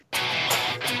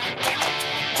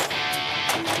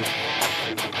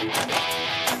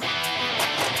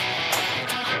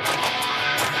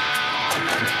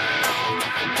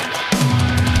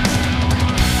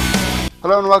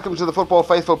Hello and welcome to the Football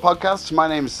Faithful podcast. My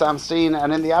name is Sam Steen,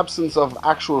 and in the absence of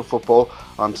actual football,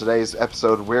 on today's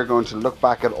episode we're going to look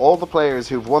back at all the players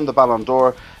who've won the Ballon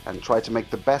d'Or and try to make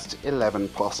the best 11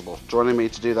 possible. Joining me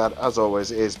to do that, as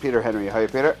always, is Peter Henry. Hi,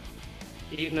 Peter.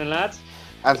 Evening, lads.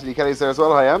 Anthony Kelly's there as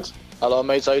well. Hi, Ant. Hello,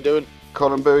 mates. How you doing?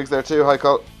 Colin Boog's there too. Hi,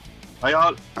 Col. Hi,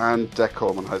 all. And Dec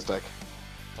Coleman. How's Dec?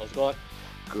 How's it going?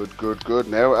 Good.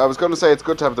 Now, I was going to say it's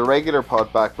good to have the regular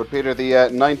pod back, but Peter, the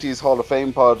 90s Hall of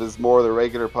Fame pod is more the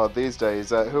regular pod these days.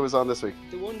 Who was on this week?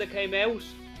 The one that came out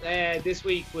this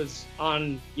week was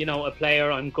on, a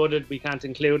player I'm gutted we can't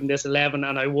include in this 11,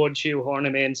 and I would shoehorn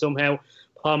him in somehow.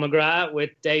 Paul McGrath with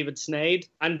David Sneyd.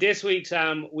 And this week,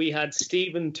 Sam, we had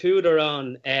Stephen Tudor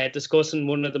on discussing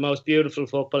one of the most beautiful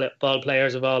football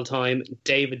players of all time,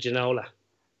 David Ginola.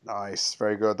 Nice,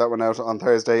 very good. That went out on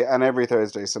Thursday and every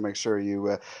Thursday, so make sure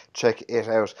you check it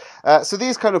out. So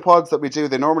these kind of pods that we do,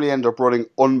 they normally end up running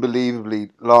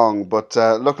unbelievably long, but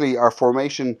luckily our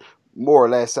formation, more or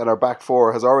less, and our back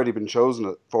four has already been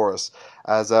chosen for us,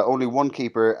 as only one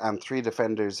keeper and three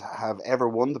defenders have ever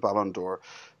won the Ballon d'Or.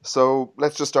 So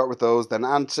let's just start with those then.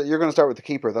 And you're going to start with the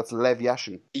keeper, that's Lev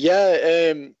Yashin.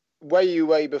 Yeah,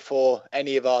 way before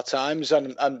any of our times,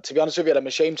 and to be honest with you, I'm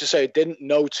ashamed to say I didn't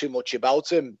know too much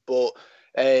about him, but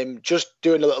just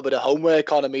doing a little bit of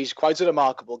homework on him, he's quite a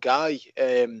remarkable guy.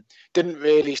 Didn't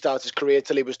really start his career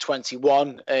till he was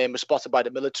 21, was spotted by the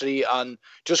military, and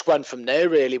just went from there.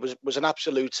 Really was an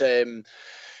absolute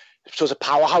sort of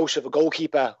powerhouse of a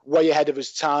goalkeeper, way ahead of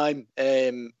his time.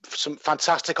 Some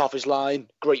fantastic off his line,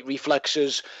 great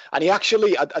reflexes. And he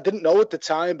actually, I didn't know at the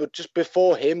time, but just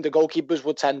before him, the goalkeepers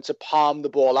would tend to palm the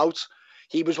ball out.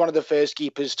 He was one of the first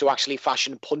keepers to actually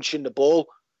fashion punching the ball.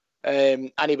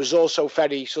 And he was also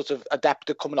very sort of adept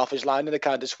at coming off his line in a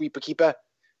kind of sweeper keeper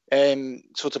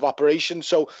sort of operation.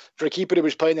 So for a keeper who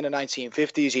was playing in the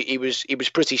 1950s, he was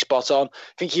pretty spot on. I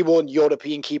think he won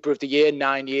European Keeper of the Year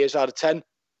 9 years out of 10.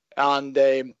 And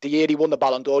the year he won the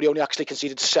Ballon d'Or, he only actually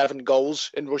conceded 7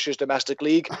 goals in Russia's domestic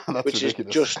league, which ridiculous.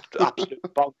 Is just absolute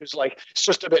bonkers. Like, it's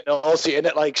just a bit naughty, isn't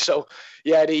it? Like, so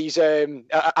yeah, he's.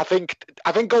 I think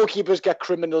goalkeepers get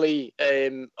criminally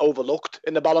overlooked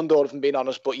in the Ballon d'Or, if I'm being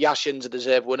honest. But Yashin's a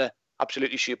deserved winner.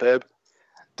 Absolutely superb.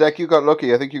 Dec, you got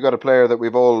lucky. I think you got a player that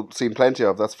we've all seen plenty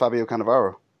of. That's Fabio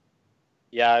Cannavaro.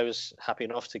 Yeah, I was happy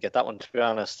enough to get that one, to be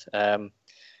honest.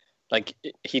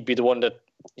 He'd be the one that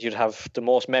you'd have the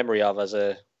most memory of as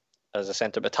a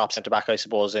top centre back, I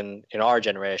suppose, in our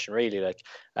generation, really.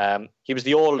 He was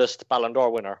the oldest Ballon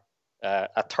d'Or winner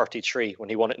at 33 when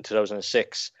he won it in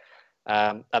 2006,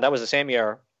 and that was the same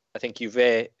year I think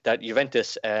that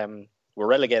Juventus were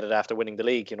relegated after winning the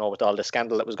league, with all the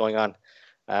scandal that was going on,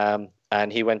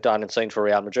 and he went on and signed for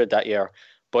Real Madrid that year.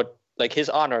 But his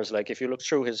honours, if you look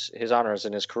through his honours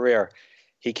in his career,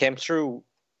 he came through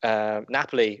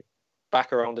Napoli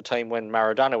back around the time when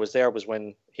Maradona was there, was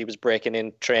when he was breaking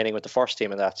in training with the first team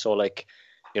and that. So,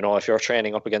 if you're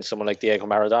training up against someone like Diego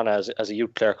Maradona as a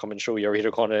youth player coming through, you're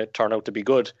either going to turn out to be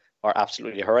good or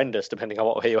absolutely horrendous, depending on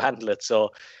what way you handle it. So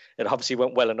it obviously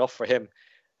went well enough for him.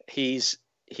 He's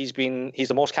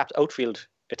the most capped outfield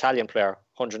Italian player,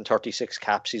 136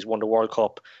 caps. He's won the World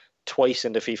Cup twice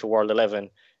in the FIFA World 11.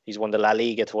 He's won the La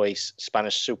Liga twice,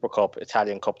 Spanish Super Cup,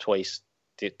 Italian Cup twice,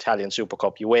 the Italian Super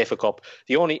Cup, UEFA Cup.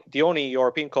 The only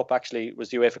European Cup actually was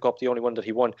the UEFA Cup, the only one that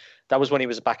he won. That was when he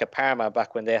was back at Parma,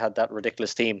 back when they had that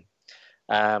ridiculous team.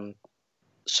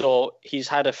 So he's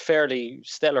had a fairly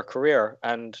stellar career.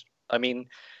 And I mean,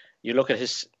 you look at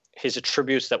his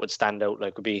attributes that would stand out,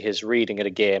 would be his reading of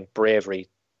the game, bravery,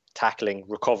 tackling,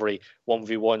 recovery,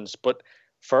 1v1s. But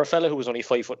for a fella who was only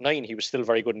 5'9", he was still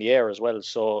very good in the air as well.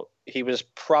 So he was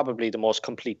probably the most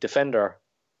complete defender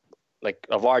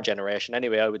of our generation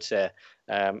anyway, I would say.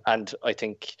 And I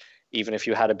think even if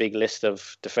you had a big list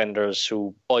of defenders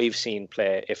who I've seen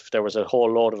play, if there was a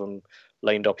whole load of them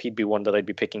lined up, he'd be one that I'd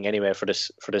be picking anyway for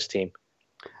this team.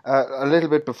 A little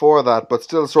bit before that, but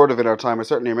still sort of in our time, I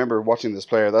certainly remember watching this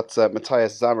player. That's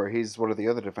Matthias Sammer. He's one of the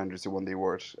other defenders who won the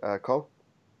award. Cole?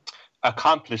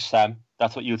 Accomplished, Sam.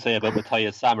 That's what you'd say about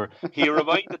Matthias Sammer. He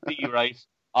reminded me, right,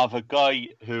 of a guy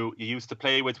who you used to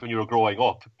play with when you were growing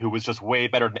up, who was just way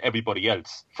better than everybody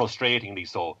else, frustratingly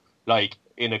so,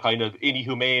 in a kind of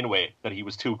inhumane way, that he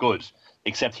was too good,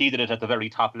 except he did it at the very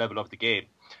top level of the game.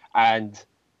 And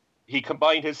he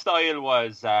combined, his style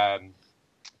was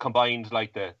combined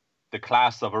the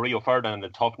class of a Rio Ferdinand and the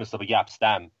toughness of a Yap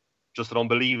Stam. Just an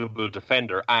unbelievable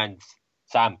defender. And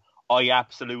Sam, I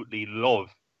absolutely love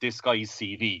this guy's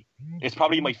CV. It's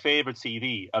probably my favourite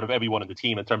CV out of everyone on the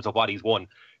team in terms of what he's won.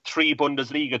 3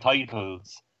 Bundesliga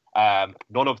titles,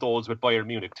 None of those with Bayern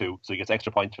Munich too, so he gets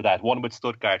extra points for that. One with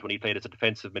Stuttgart when he played as a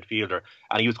defensive midfielder,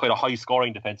 and he was quite a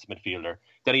high-scoring defensive midfielder.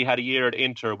 Then he had a year at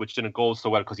Inter, which didn't go so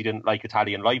well because he didn't like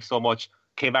Italian life so much.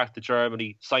 Came back to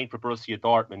Germany, signed for Borussia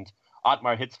Dortmund.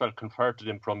 Otmar Hitzfeld converted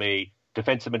him from a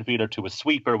defensive midfielder to a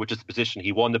sweeper, which is the position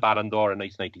he won the Ballon d'Or in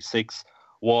 1996.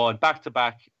 Won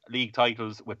back-to-back league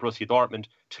titles with Borussia Dortmund,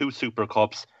 2 Super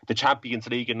Cups, the Champions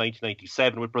League in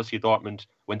 1997 with Borussia Dortmund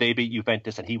when they beat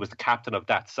Juventus, and he was the captain of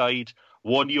that side.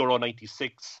 Won Euro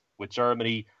 96 with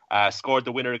Germany, scored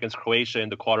the winner against Croatia in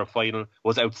the quarter-final,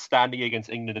 was outstanding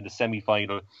against England in the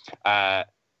semi-final,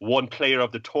 won player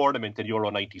of the tournament in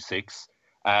Euro 96,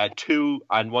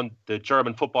 won the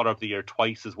German Footballer of the Year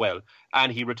twice as well,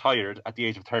 and he retired at the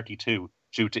age of 32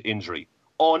 due to injury.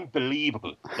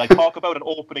 Unbelievable. Like, talk about an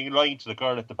opening line to the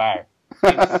girl at the bar.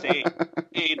 Insane.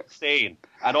 Insane.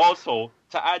 And also,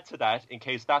 to add to that, in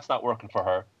case that's not working for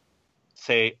her,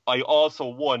 say, I also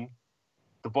won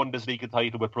the Bundesliga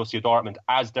title with Borussia Dortmund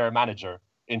as their manager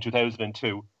in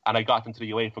 2002, and I got into the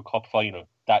UEFA Cup final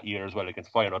that year as well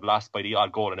against Feyenoord, lost by the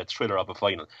odd goal in a thriller of a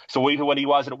final. So even when he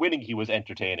wasn't winning, he was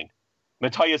entertaining.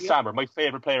 Matthias Sammer, my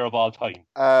favourite player of all time.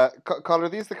 Colin, are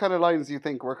these the kind of lines you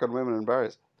think work on women in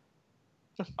bars?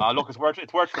 Look, it's worked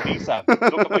for me, Sam. Look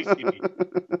at my CV.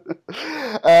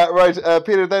 Right,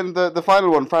 Peter, then the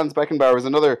final one, Franz Beckenbauer, is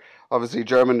another, obviously,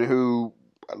 German who,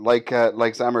 like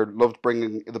Sammer, loved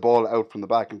bringing the ball out from the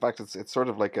back. In fact, it's sort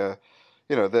of like the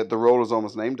role is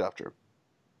almost named after him.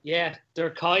 Yeah, der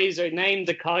Kaiser, named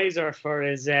the Kaiser for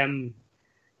his, elegance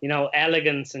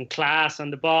and class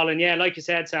on the ball. And yeah, like you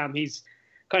said, Sam, he's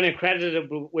kind of credited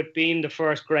with being the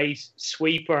first great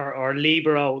sweeper or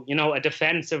libero, a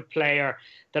defensive player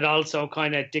that also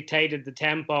kind of dictated the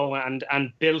tempo and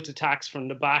built attacks from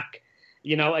the back.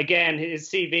 Again, his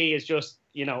CV is just,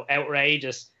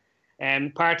 outrageous.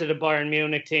 Part of the Bayern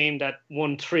Munich team that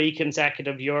won 3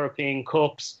 consecutive European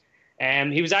Cups.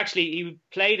 He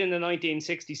played in the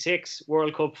 1966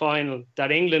 World Cup final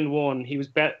that England won. He was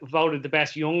voted the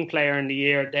best young player in the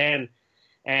year then.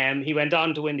 He went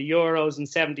on to win the Euros in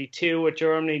 72 with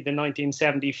Germany, the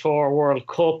 1974 World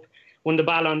Cup, won the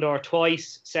Ballon d'Or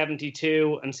twice,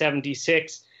 72 and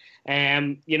 76.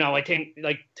 I think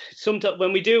like sometimes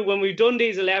when we've done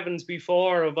these 11s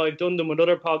before, or I've done them with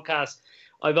other podcasts,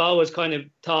 I've always kind of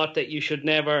thought that you should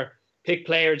never pick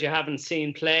players you haven't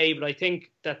seen play. But I think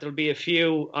that there'll be a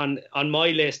few on my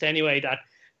list anyway that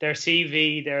their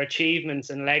CV, their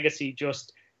achievements and legacy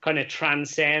just kind of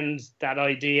transcend that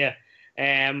idea.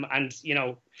 Franz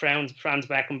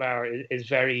Beckenbauer is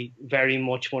very, very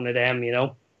much one of them,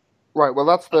 Right, well,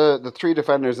 that's the 3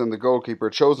 defenders and the goalkeeper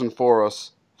chosen for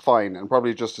us, fine, and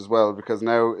probably just as well, because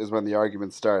now is when the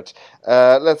arguments start.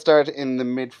 Let's start in the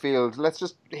midfield. Let's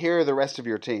just hear the rest of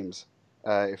your teams,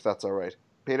 if that's all right.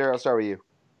 Peter, I'll start with you.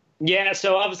 Yeah,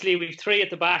 so obviously we've 3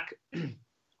 at the back.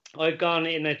 I've gone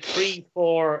in a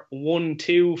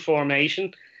 3-4-1-2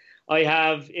 formation. I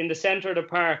have, in the centre of the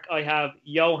park, I have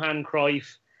Johan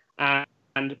Cruyff and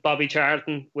Bobby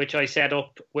Charlton, which I set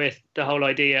up with the whole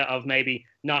idea of maybe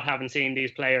not having seen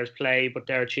these players play, but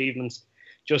their achievements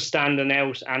just standing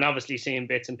out, and obviously seeing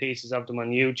bits and pieces of them on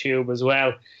YouTube as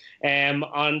well.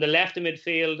 On the left of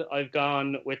midfield, I've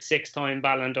gone with 6-time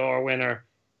Ballon d'Or winner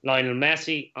Lionel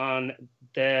Messi. On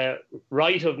the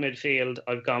right of midfield,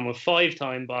 I've gone with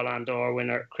 5-time Ballon d'Or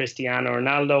winner Cristiano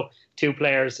Ronaldo, 2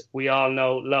 players we all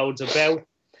know loads about.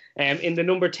 In the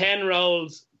number 10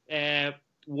 roles,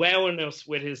 wowing us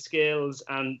with his skills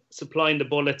and supplying the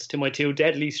bullets to my 2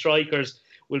 deadly strikers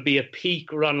will be a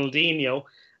peak Ronaldinho.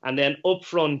 And then up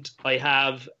front, I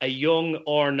have a young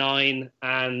R9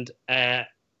 and a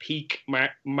peak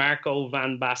Marco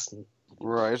van Basten.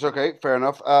 Right, okay, fair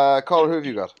enough. Colin, who have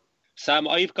you got? Sam,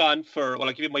 I've gone for, I'll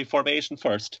give you my formation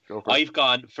first. I've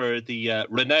gone for the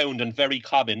renowned and very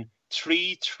common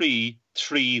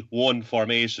 3-3-3-1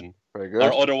 formation. Very good.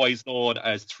 Or otherwise known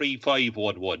as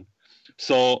 3-5-1-1.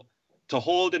 So, to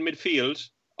hold in midfield,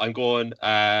 I'm going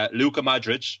Luka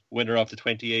Modric, winner of the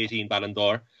 2018 Ballon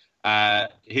d'Or.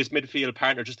 His midfield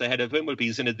partner just ahead of him will be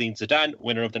Zinedine Zidane,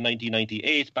 winner of the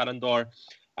 1998 Ballon d'Or.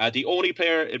 The only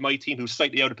player in my team who's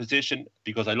slightly out of position,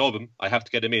 because I love him, I have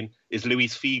to get him in, is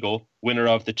Luis Figo, winner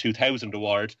of the 2000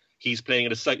 award. He's playing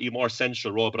in a slightly more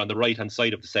central role, but on the right-hand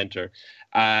side of the centre.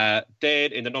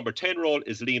 Then in the number 10 role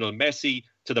is Lionel Messi.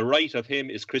 To the right of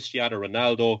him is Cristiano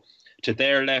Ronaldo. To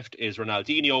their left is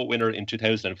Ronaldinho, winner in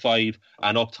 2005.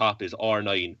 And up top is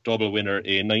R9, double winner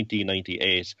in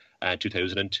 1998 and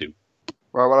 2002.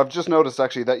 Right, well, I've just noticed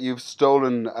actually that you've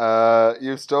stolen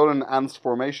Ant's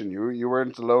formation. You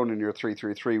weren't alone in your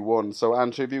 3-3-3-1. So,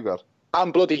 Ant, who have you got?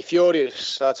 I'm bloody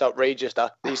furious. That's outrageous.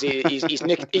 That he's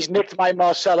nicked my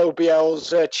Marcelo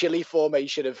Biel's Chile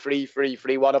formation of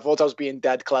 3-3-3-1. I thought I was being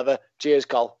dead clever. Cheers,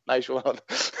 Col. Nice one.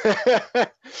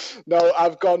 No,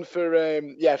 I've gone for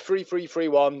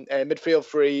 3-3-3-1. Midfield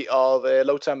three of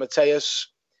Lothar Matthäus,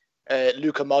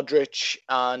 Luka Modric,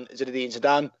 and Zinedine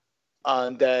Zidane.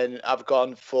 And then I've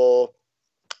gone for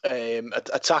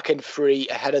attacking three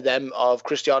ahead of them of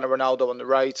Cristiano Ronaldo on the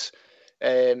right,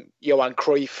 Johan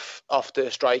Cruyff off the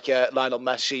striker, Lionel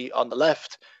Messi on the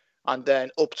left, and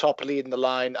then up top leading the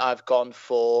line, I've gone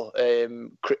for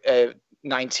 90s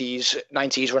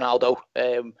Ronaldo,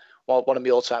 one of my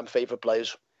all-time favourite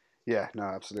players. Yeah, no,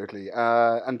 absolutely.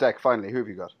 And Deck, finally, who have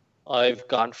you got? I've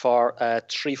gone for a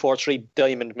 3-4-3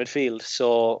 diamond midfield.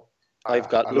 So I've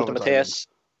got Lothar Matthäus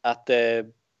at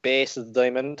the base of the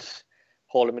diamond,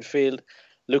 whole of midfield,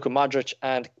 Luka Modric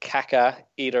and Kaká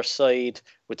either side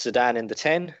with Zidane in the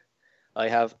 10. I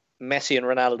have Messi and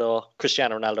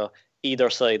Cristiano Ronaldo, either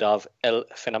side of El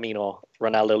Fenomeno,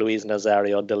 Ronaldo Luis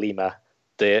Nazario de Lima,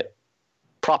 the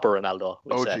proper Ronaldo.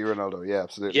 OG Ronaldo, yeah,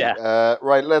 absolutely. Yeah.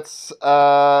 Right, let's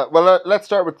start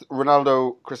with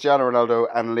Cristiano Ronaldo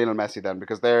and Lionel Messi then,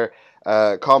 because they're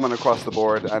common across the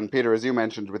board. And Peter, as you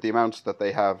mentioned, with the amounts that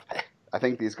they have, I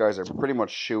think these guys are pretty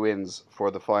much shoe-ins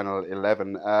for the final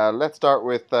 11. Let's start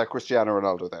with Cristiano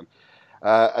Ronaldo then.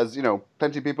 As you know,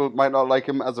 plenty of people might not like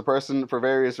him as a person for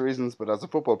various reasons, but as a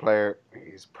football player,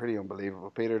 he's pretty unbelievable.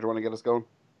 Peter, do you want to get us going?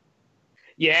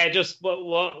 Yeah, just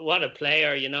what a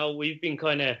player, you know. We've been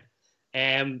kind of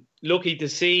lucky to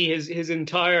see his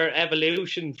entire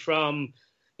evolution from,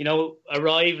 you know,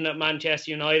 arriving at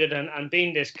Manchester United and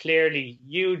being this clearly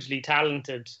hugely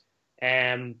talented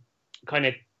kind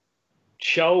of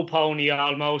show pony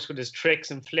almost with his tricks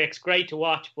and flicks. Great to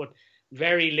watch, but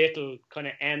very little kind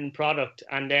of end product.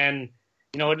 And then,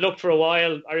 you know, it looked for a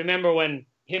while. I remember when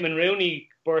him and Rooney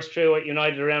burst through at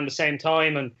United around the same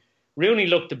time, and Rooney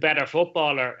looked the better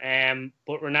footballer,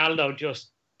 but Ronaldo just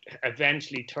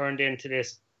eventually turned into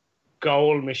this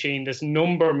goal machine, this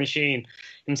number machine.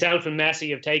 Himself and Messi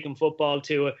have taken football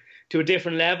to a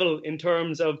different level in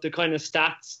terms of the kind of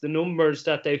stats, the numbers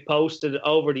that they've posted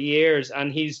over the years,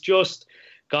 and he's just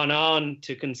gone on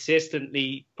to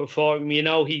consistently perform. You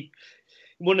know, he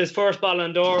won his first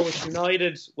Ballon d'Or with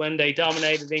United when they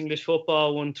dominated English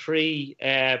football, won 3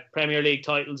 Premier League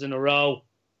titles in a row,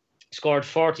 scored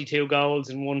 42 goals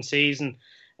in one season,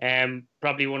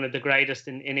 probably one of the greatest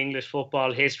in English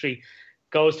football history.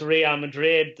 Goes to Real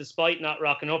Madrid, despite not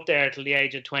rocking up there till the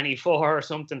age of 24 or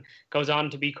something, goes on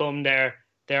to become their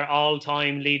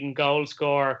all-time leading goal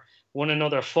scorer, won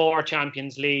another 4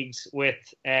 Champions Leagues with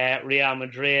Real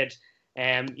Madrid.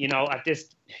 You know, at this,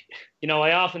 you know,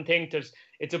 I often think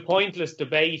it's a pointless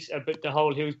debate about the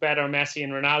whole who's better, Messi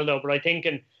and Ronaldo, but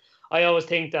I always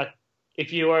think that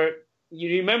if you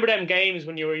remember them games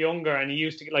when you were younger and you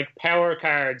used to get like power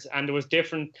cards and there was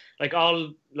different, like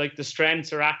all like the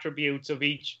strengths or attributes of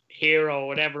each hero,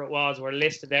 whatever it was, were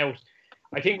listed out.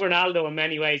 I think Ronaldo in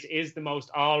many ways is the most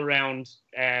all-round,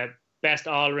 best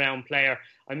all-round player.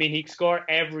 I mean, he can score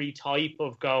every type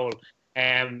of goal.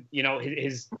 You know,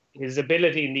 his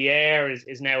ability in the air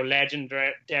is now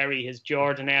legendary. His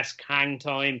Jordan-esque hang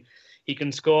time. He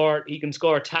can score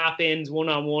tap-ins,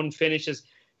 one-on-one finishes,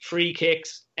 free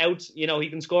kicks out. You know, he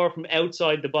can score from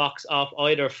outside the box off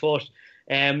either foot.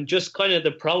 Just kind of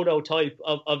the prototype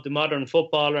of the modern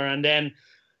footballer. And then,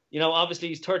 you know, obviously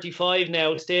he's 35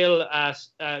 now, still at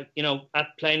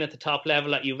playing at the top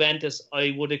level at Juventus.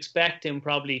 I would expect him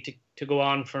probably to go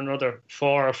on for another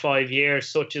 4 or 5 years,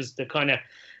 such as the kind of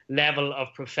level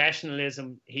of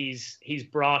professionalism he's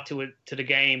brought to the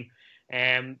game.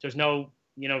 There's no,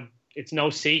 you know, it's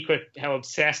no secret how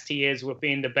obsessed he is with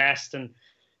being the best, and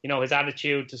you know, his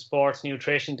attitude to sports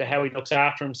nutrition, to how he looks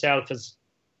after himself, has,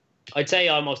 I'd say,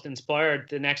 almost inspired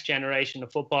the next generation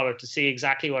of footballer to see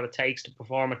exactly what it takes to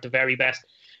perform at the very best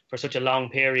for such a long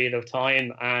period of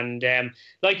time. And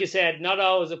like you said, not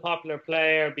always a popular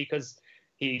player because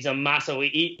he's a massive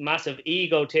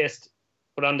egotist.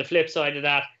 But on the flip side of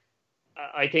that,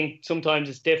 I think sometimes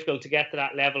it's difficult to get to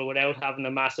that level without having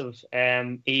a massive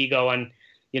ego. And,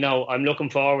 you know, I'm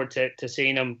looking forward to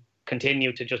seeing him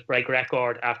continue to just break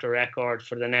record after record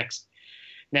for the next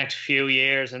few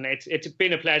years, and it's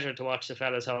been a pleasure to watch the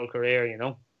fella's whole career, you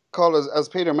know. Cole, as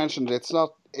Peter mentioned, it's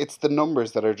the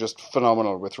numbers that are just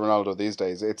phenomenal with Ronaldo these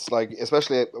days. It's like,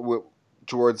 especially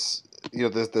towards, you know,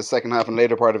 the second half and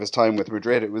later part of his time with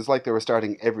Madrid, it was like they were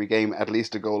starting every game at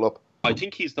least a goal up. I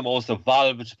think he's the most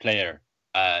evolved player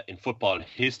in football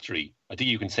history. I think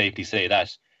you can safely say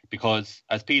that, because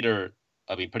as Peter,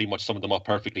 I mean, pretty much summed them up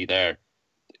perfectly there.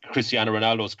 Cristiano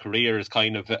Ronaldo's career is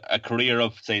kind of a career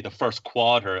of, say, the first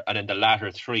quarter, and then the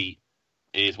latter three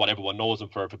is what everyone knows him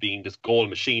for being this goal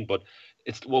machine. But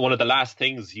it's one of the last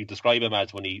things you describe him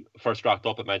as when he first rocked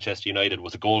up at Manchester United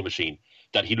was a goal machine,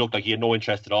 that he looked like he had no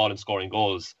interest at all in scoring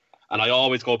goals. And I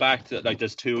always go back to, like,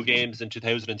 there's 2 games in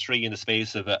 2003 in the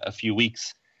space of a few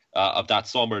weeks of that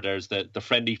summer. There's the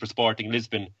friendly for Sporting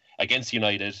Lisbon against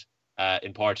United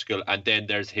in Portugal, and then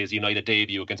there's his United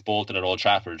debut against Bolton at Old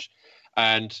Trafford.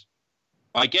 And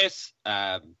I guess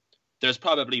there's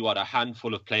probably, a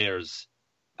handful of players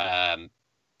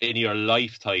in your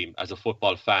lifetime as a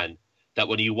football fan that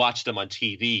when you watch them on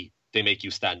TV, they make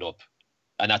you stand up,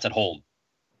 and that's at home.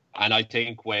 And I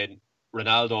think when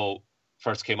Ronaldo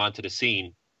first came onto the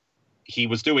scene, he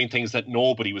was doing things that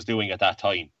nobody was doing at that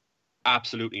time.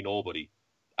 Absolutely nobody.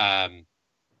 And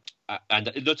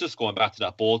just going back to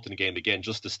that Bolton game again,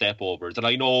 just the step overs. And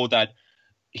I know that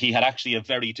he had actually a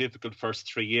very difficult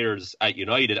first 3 years at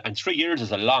United, and 3 years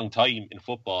is a long time in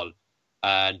football.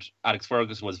 And Alex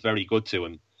Ferguson was very good to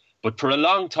him. But for a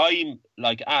long time,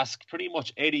 like, ask pretty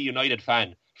much any United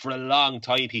fan, for a long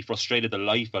time he frustrated the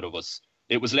life out of us.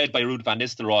 It was led by Ruud van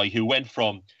Nistelrooy, who went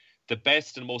from the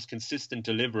best and most consistent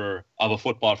deliverer of a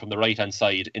football from the right-hand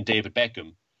side in David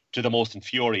Beckham to the most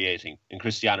infuriating in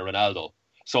Cristiano Ronaldo.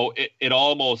 So it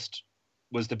almost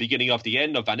was the beginning of the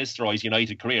end of Van Nistelrooy's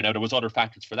United career. Now, there was other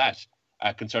factors for that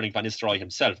concerning Van Nistelrooy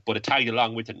himself, but it tagged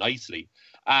along with it nicely.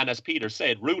 And as Peter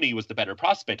said, Rooney was the better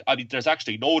prospect. I mean, there's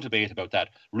actually no debate about that.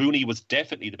 Rooney was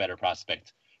definitely the better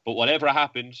prospect. But whatever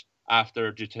happened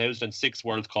after the 2006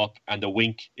 World Cup and the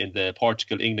wink in the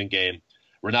Portugal-England game,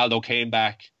 Ronaldo came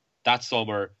back that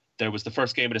summer. There was the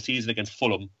first game of the season against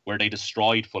Fulham where they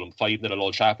destroyed Fulham 5-0 at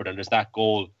Old Trafford, and there's that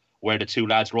goal where the 2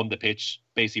 lads run the pitch,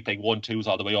 basically playing 1-2s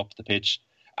all the way up the pitch.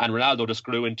 And Ronaldo just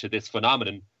grew into this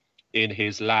phenomenon in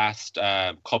his last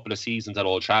couple of seasons at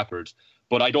Old Trafford.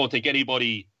 But I don't think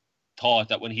anybody thought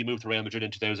that when he moved to Real Madrid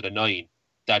in 2009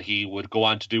 that he would go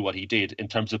on to do what he did in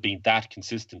terms of being that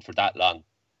consistent for that long.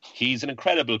 He's an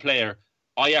incredible player.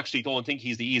 I actually don't think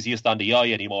he's the easiest on the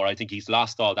eye anymore. I think he's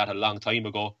lost all that a long time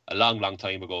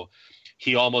ago.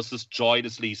 He almost just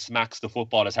joyously smacks the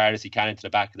football as hard as he can into the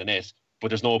back of the net, but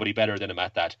there's nobody better than him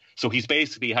at that. So he's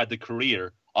basically had the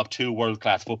career of 2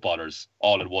 world-class footballers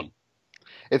all in one.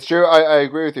 It's true. I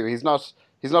agree with you. He's not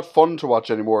fun to watch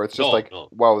anymore. It's just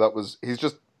wow, he's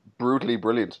just brutally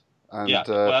brilliant. And,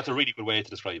 well, that's a really good way to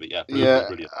describe it. Yeah,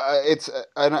 brilliant.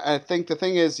 And I think the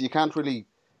thing is, you can't really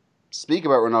speak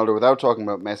about Ronaldo without talking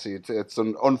about Messi. It's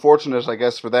unfortunate, I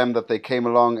guess, for them that they came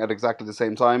along at exactly the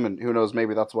same time, and who knows,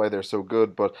 maybe that's why they're so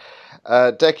good. But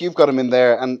Dec, you've got him in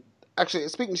there, and actually,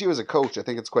 speaking to you as a coach, I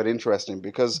think it's quite interesting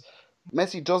because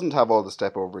Messi doesn't have all the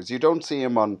step overs. You don't see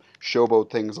him on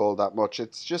showboat things all that much.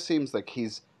 It just seems like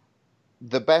he's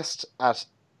the best at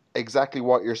exactly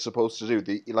what you're supposed to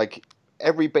do. Like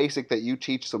every basic that you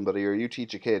teach somebody or you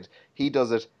teach a kid, he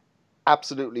does it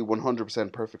absolutely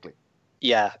 100% perfectly.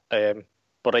 Yeah,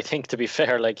 but I think, to be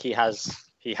fair, like he has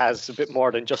a bit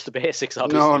more than just the basics.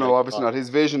 Obviously, no, obviously not. His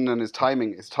vision and his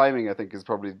timing, I think, is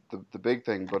probably the big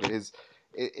thing. But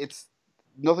it's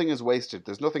nothing is wasted.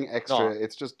 There's nothing extra. No,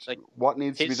 it's just like what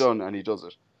needs to be done, and he does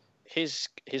it. His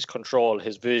control,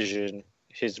 his vision,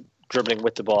 his dribbling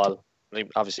with the ball. I mean,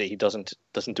 obviously, he doesn't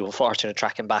do a fortune of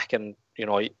tracking back, and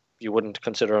you wouldn't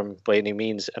consider him by any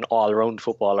means an all-round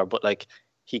footballer, but like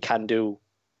he can do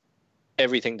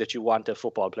everything that you want a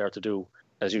football player to do.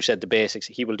 As you said, the basics.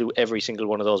 He will do every single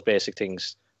one of those basic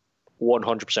things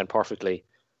 100% perfectly,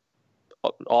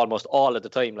 almost all of the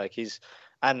time. Like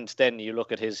and then if you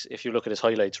look at his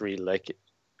highlights reel, like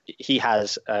he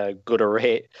has a good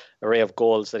array of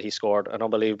goals that he scored, an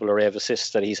unbelievable array of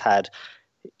assists that he's had.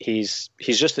 He's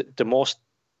just the most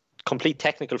complete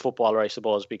technical footballer, I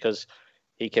suppose, because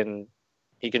he can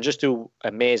just do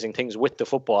amazing things with the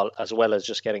football as well as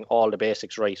just getting all the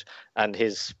basics right. And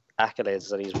his accolades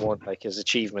that he's won, like his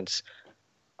achievements,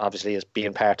 obviously is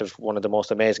being part of one of the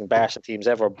most amazing Barca teams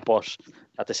ever. But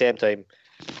at the same time,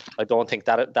 I don't think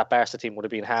that Barca team would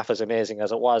have been half as amazing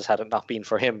as it was had it not been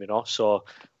for him. So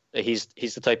he's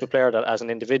the type of player that, as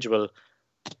an individual,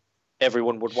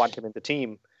 everyone would want him in the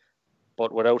team.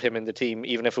 But without him in the team,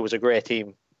 even if it was a great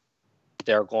team,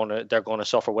 they're gonna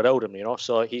suffer without him.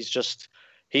 So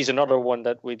he's another one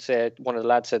that we'd say. One of the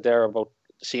lads said there about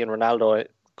seeing Ronaldo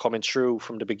coming through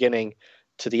from the beginning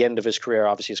to the end of his career.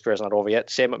 Obviously, his career's not over yet.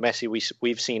 Same with Messi.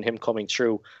 We've seen him coming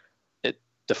through.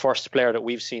 The first player that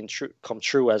we've seen come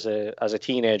through as a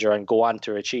teenager and go on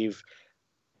to achieve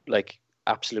like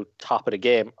absolute top of the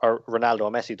game, or Ronaldo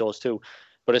or Messi, those two.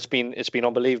 But it's been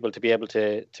unbelievable to be able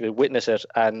to witness it,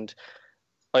 and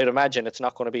I'd imagine it's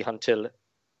not going to be until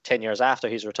 10 years after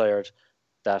he's retired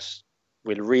that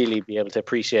we'll really be able to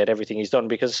appreciate everything he's done,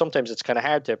 because sometimes it's kind of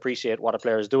hard to appreciate what a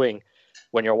player is doing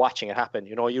when you're watching it happen.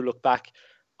 You know, you look back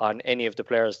on any of the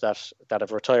players that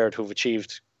have retired who've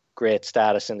achieved great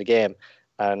status in the game,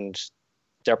 and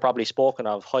they're probably spoken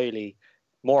of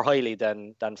more highly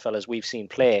than fellas we've seen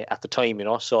play at the time, you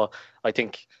know. So I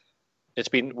think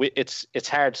it's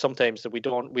hard sometimes that we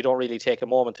don't really take a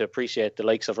moment to appreciate the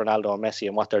likes of Ronaldo and Messi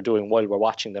and what they're doing while we're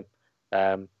watching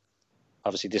them.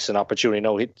 Obviously, this is an opportunity.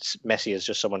 No, Messi is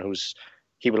just someone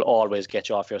he will always get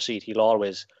you off your seat. He'll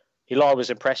always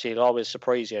impress you. He'll always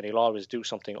surprise you, and he'll always do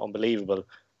something unbelievable.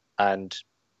 And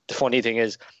the funny thing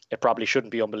is, it probably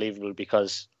shouldn't be unbelievable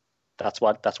because that's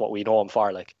what we know him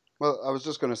for. Like, well, I was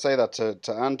just going to say that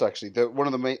to Ant actually.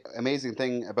 One of the amazing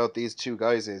thing about these two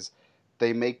guys is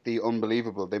they make the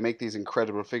unbelievable. They make these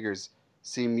incredible figures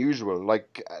seem usual.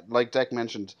 Like Deck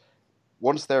mentioned,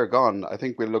 once they're gone, I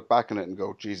think we'll look back on it and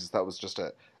go, Jesus, that was just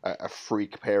a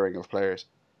freak pairing of players.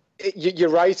 You're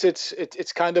right.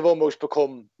 It's kind of almost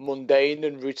become mundane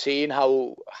and routine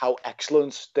how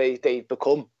excellent they've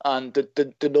become, and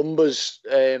the numbers,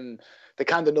 the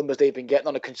kind of numbers they've been getting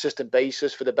on a consistent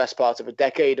basis for the best part of a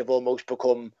decade have almost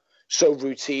become so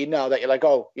routine now that you're like,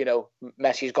 oh, you know,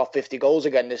 Messi's got 50 goals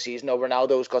again this season, or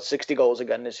Ronaldo's got 60 goals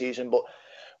again this season. But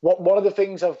one of the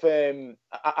things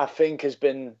I think has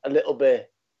been a little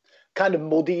bit kind of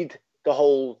muddied the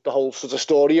whole sort of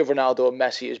story of Ronaldo and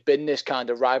Messi has been this kind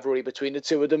of rivalry between the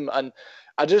two of them, and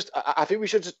I think we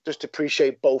should just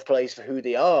appreciate both players for who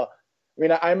they are. I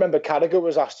mean, I remember Carragher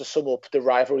was asked to sum up the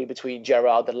rivalry between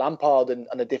Gerrard and Lampard and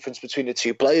the difference between the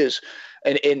two players,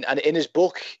 and in his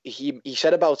book he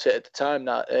said about it at the time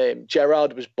that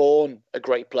Gerrard was born a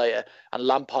great player and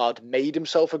Lampard made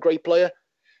himself a great player.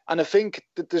 And I think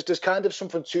that there's kind of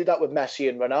something to that with Messi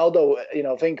and Ronaldo. You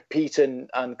know, I think Pete and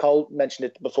Cole mentioned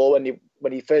it before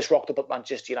when he first rocked up at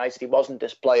Manchester United, he wasn't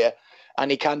this player, and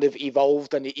he kind of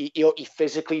evolved and he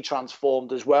physically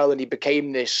transformed as well, and he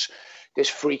became this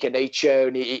freak of nature,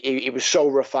 and he was so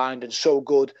refined and so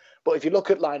good. But if you look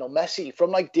at Lionel Messi,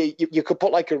 from like you could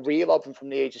put like a reel of him from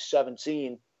the age of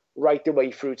 17 right the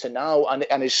way through to now,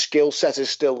 and his skill set is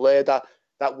still there.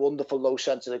 That wonderful low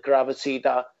centre of gravity,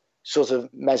 that sort of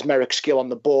mesmeric skill on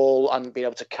the ball and being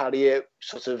able to carry it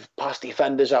sort of past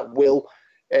defenders at will.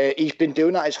 He's been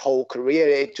doing that his whole career.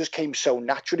 It just came so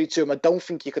naturally to him. I don't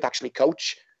think you could actually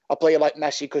coach a player like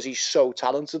Messi because he's so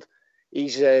talented.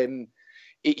 He's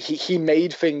he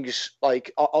made things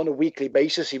like on a weekly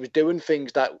basis. He was doing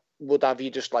things that would have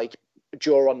you just like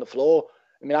jaw on the floor.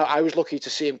 I mean, I was lucky to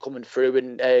see him coming through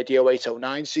in the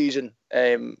 08-09 season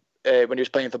when he was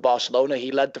playing for Barcelona.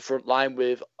 He led the front line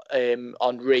with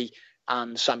Henry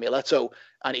and Samuel Eto'o,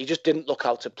 and he just didn't look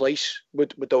out of place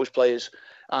with those players.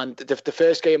 And the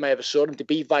first game I ever saw him, they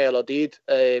beat Valladolid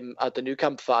at the Nou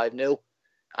Camp 5-0,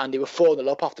 and they were 4-0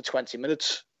 up after 20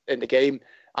 minutes in the game,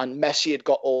 and Messi had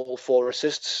got all 4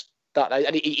 assists that night,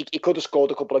 and he could have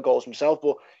scored a couple of goals himself,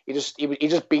 but he just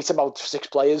beat about 6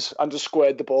 players and just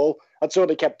squared the ball. That's all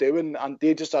they kept doing, and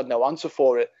they just had no answer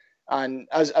for it. And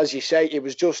as you say, it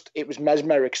was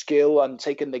mesmeric skill and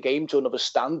taking the game to another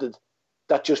standard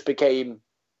that just became,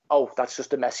 oh, that's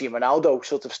just a Messi and Ronaldo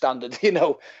sort of standard, you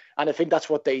know. And I think that's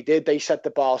what they did. They set the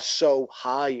bar so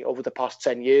high over the past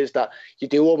 10 years that you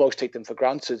do almost take them for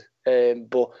granted.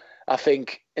 But I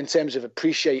think in terms of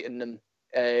appreciating them,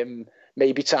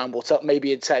 maybe time will tell.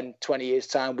 Maybe in 10, 20 years'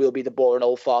 time, we'll be the boring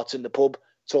old farts in the pub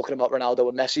talking about Ronaldo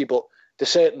and Messi. But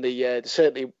they're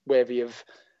certainly worthy of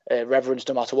reverence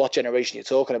no matter what generation you're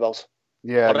talking about.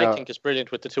 Yeah, what I think is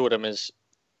brilliant with the two of them is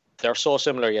they're so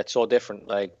similar yet so different.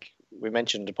 Like we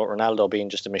mentioned about Ronaldo being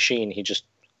just a machine, he just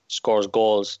scores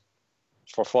goals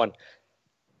for fun.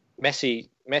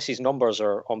 Messi's numbers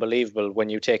are unbelievable when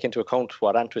you take into account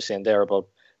what Ant was saying there about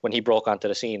when he broke onto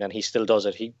the scene, and he still does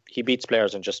it. He beats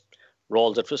players and just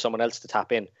rolls it for someone else to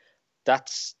tap in.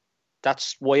 That's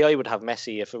why I would have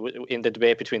Messi if in the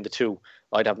debate between the two.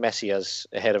 I'd have Messi as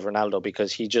ahead of Ronaldo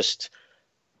because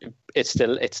it's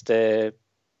the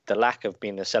lack of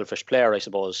being a selfish player, I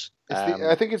suppose.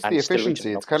 I think it's the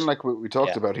efficiency. It's kind of like what we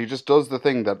talked about. He just does the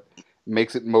thing that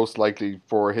makes it most likely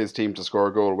for his team to score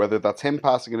a goal, whether that's him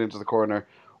passing it into the corner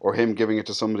or him giving it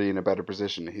to somebody in a better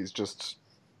position. He's just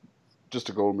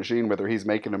a goal machine, whether he's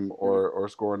making them or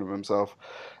scoring them himself.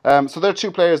 So they're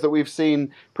two players that we've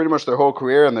seen pretty much their whole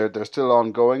career, and they're still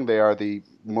ongoing. They are the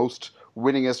most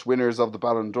winningest winners of the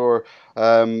Ballon d'Or.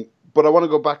 But I want to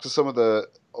go back to some of the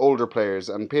older players.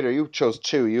 And Peter, you chose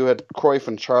 2. You had Cruyff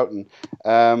and Charlton.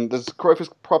 Cruyff has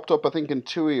propped up, I think, in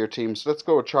 2 of your teams. So let's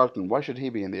go with Charlton. Why should he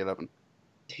be in the 11?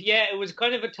 Yeah, it was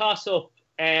kind of a toss-up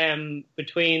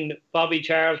between Bobby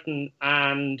Charlton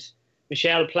and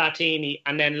Michel Platini,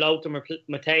 and then Lothar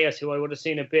Matthäus, who I would have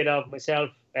seen a bit of myself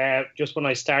just when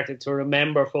I started to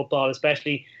remember football,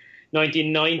 especially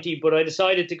 1990. But I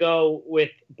decided to go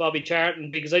with Bobby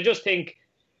Charlton because I just think,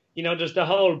 there's the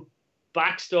whole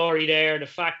backstory there. The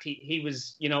fact he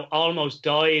was, almost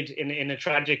died in the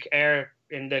tragic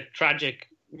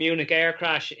Munich air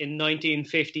crash in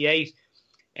 1958,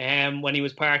 when he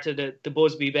was part of the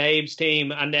Busby Babes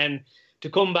team, and then to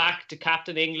come back to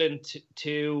captain England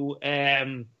to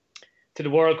the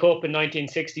World Cup in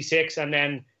 1966, and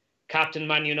then captain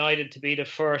Man United to be the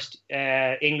first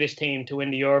English team to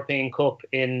win the European Cup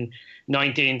in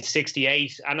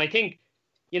 1968. And I think,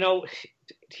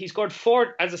 he scored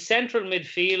 4 as a central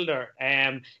midfielder.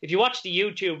 If you watch the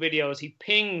YouTube videos, he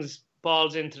pings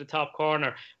balls into the top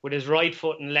corner with his right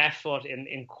foot and left foot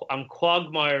on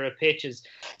quagmire of pitches.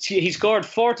 He scored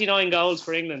 49 goals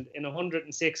for England in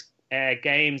 106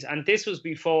 games, and this was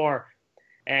before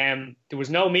there was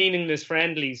no meaningless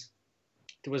friendlies,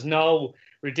 there was no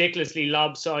ridiculously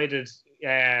lopsided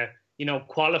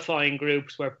qualifying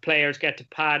groups where players get to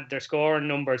pad their scoring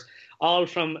numbers, all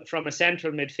from a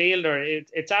central midfielder.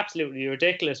 It's absolutely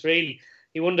ridiculous, really.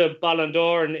 He won the Ballon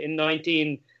d'Or in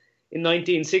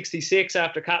 1966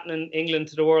 after captaining England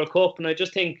to the World Cup, and I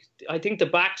think the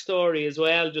backstory as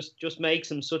well just makes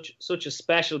him such a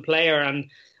special player. And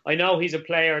I know he's a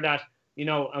player that,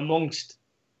 amongst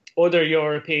other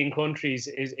European countries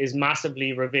is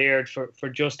massively revered for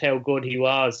just how good he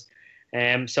was.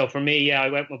 So for me, I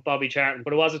went with Bobby Charlton,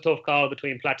 but it was a tough call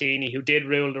between Platini, who did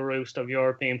rule the roost of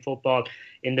European football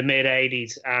in the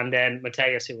mid-80s, and then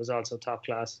Matthäus, who was also top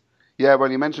class. Yeah,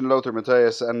 well, you mentioned Lothar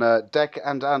Matthäus, and Dec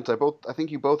and Ant, I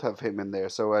think you both have him in there.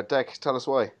 So, Dec, tell us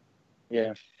why.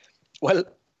 Yeah. Well,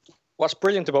 what's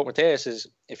brilliant about Matthäus is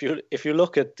if you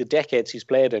look at the decades he's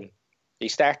played in, he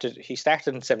started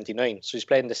in 79, so he's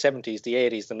played in the 70s, the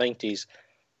 80s, the 90s,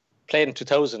 played in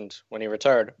 2000 when he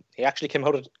retired. He actually came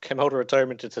out of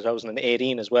retirement in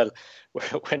 2018 as well,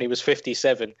 when he was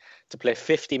 57, to play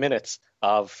 50 minutes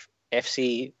of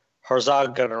FC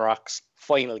Herzogenaurach's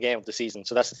final game of the season.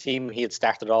 So that's the team he had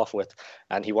started off with,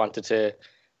 and he wanted to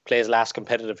play his last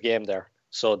competitive game there.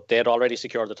 So they had already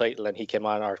secured the title, and he came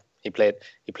on, or he played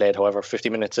however 50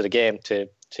 minutes of the game to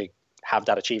have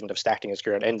that achievement of starting his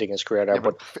career and ending his career there. Yeah,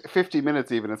 but 50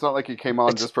 minutes even. It's not like he came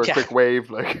on just for a quick wave,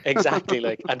 like.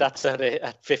 Exactly, and that's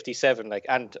at 57,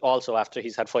 and also after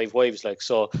he's had 5 wives,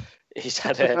 so he's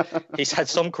had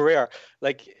some career,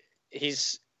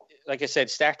 he's. Like I said,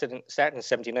 started in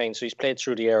 79, so he's played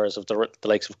through the eras of the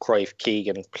likes of Cruyff,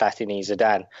 Keegan, Platini,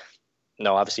 Zidane.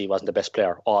 No, obviously he wasn't the best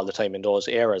player all the time in those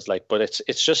eras, but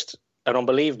it's just an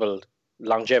unbelievable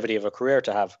longevity of a career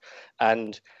to have.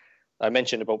 And I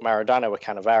mentioned about Maradona with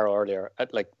Cannavaro earlier.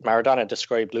 Maradona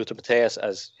described Lothar Matthäus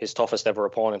as his toughest ever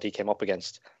opponent he came up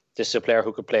against. This is a player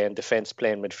who could play in defence, play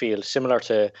in midfield, similar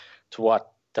to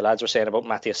what the lads were saying about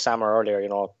Matthias Sammer earlier.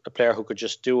 A player who could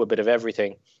just do a bit of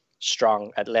everything.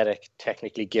 Strong, athletic,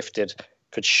 technically gifted,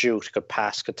 could shoot, could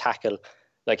pass, could tackle.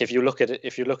 If you look at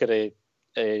a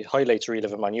highlights reel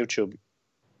of him on YouTube,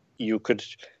 you could,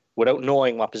 without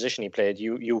knowing what position he played,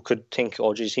 you could think,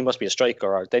 oh geez, he must be a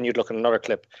striker. Or then you'd look at another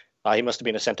clip, he must have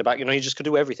been a centre back. He just could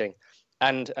do everything.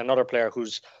 And another player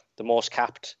who's the most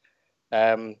capped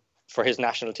for his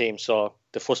national team, so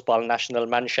the Fußball National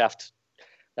Mannschaft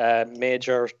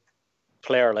major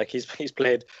player. He's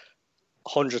played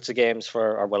hundreds of games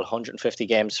 150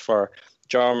 games for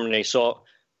Germany, so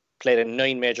played in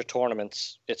 9 major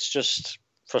tournaments. It's just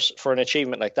for an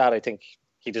achievement like that, I think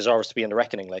he deserves to be in the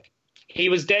reckoning. He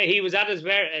was at his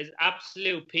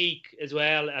absolute peak as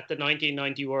well at the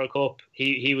 1990 World Cup.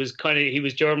 He was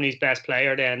Germany's best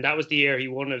player then. That was the year he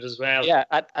won it as well. Yeah,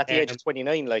 at the age of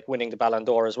 29, winning the Ballon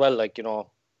d'Or as well.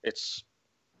 It's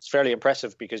fairly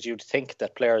impressive, because you'd think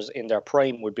that players in their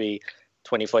prime would be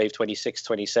 25, 26,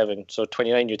 27. So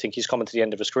 29, you think he's coming to the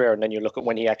end of his career, and then you look at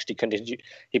when he actually continued.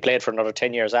 He played for another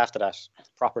 10 years after that,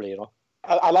 properly.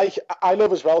 I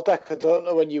love as well, Dec. I don't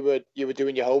know when you were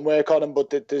doing your homework on him, but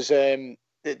there's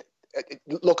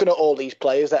looking at all these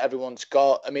players that everyone's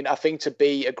got. I mean, I think to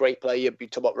be a great player, you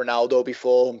talked about Ronaldo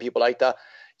before and people like that.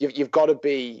 You've got to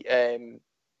be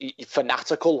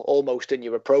fanatical almost in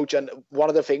your approach. And one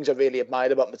of the things I really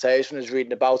admired about Matthäus when I was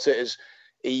reading about it is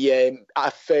he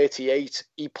at 38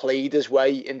 he played his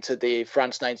way into the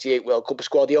France 98 World Cup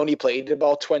squad. He only played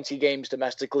about 20 games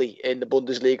domestically in the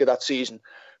Bundesliga that season,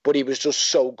 but he was just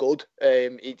so good. There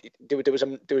was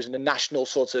a national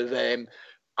sort of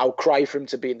outcry for him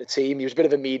to be in the team. He was a bit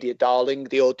of a media darling.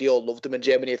 They all loved him in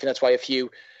Germany. I think that's why a few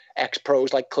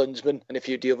ex-pros like Klinsmann and a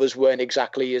few of the others weren't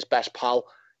exactly his best pal.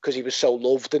 because he was so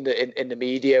loved in the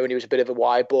media, and he was a bit of a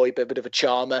wide boy, a bit of a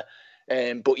charmer.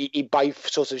 But he, by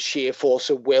sort of sheer force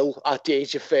of will, at the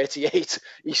age of 38,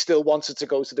 he still wanted to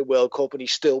go to the World Cup, and he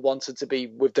still wanted to be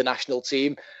with the national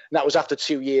team. And that was after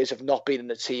 2 years of not being in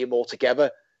the team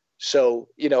altogether. So,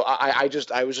 I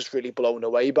was just really blown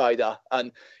away by that.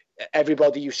 And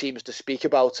everybody who seems to speak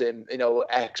about him,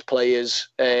 ex-players,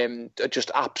 are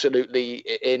just absolutely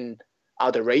in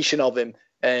adoration of him.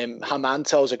 Haman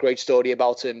tells a great story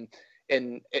about him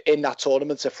in that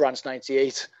tournament of France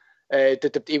 '98.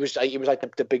 He was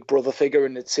like the big brother figure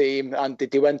in the team, and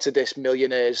they went to this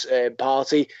millionaire's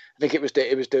party. I think it was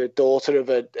the daughter of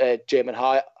a German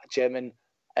car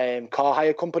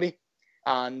hire company,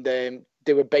 and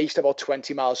they were based about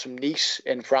 20 miles from Nice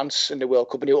in France in the World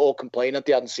Cup, and they were all complaining that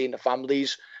they hadn't seen the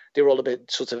families. They were all a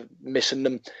bit sort of missing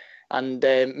them. And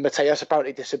Mateus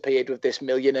apparently disappeared with this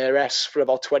millionairess for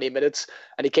about 20 minutes,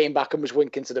 and he came back and was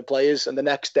winking to the players. And the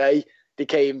next day, they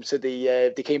came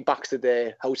back to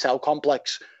the hotel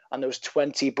complex, and there was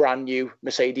 20 brand new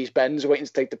Mercedes-Benz waiting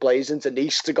to take the players into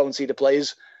Nice to go and see the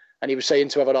players. And he was saying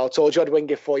to everyone, "I told you I'd wing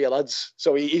it for you, lads."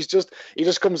 So he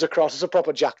just comes across as a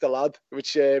proper Jack the lad,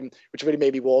 which really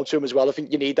made me warm to him as well. I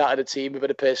think you need that in a team, a bit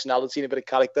of personality and a bit of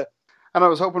character. And I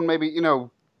was hoping maybe,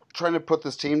 trying to put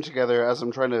this team together as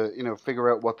I'm trying to, figure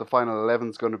out what the final 11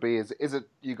 is going to be. Is it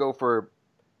you go for,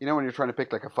 when you're trying to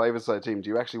pick like a five-a-side team, do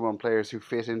you actually want players who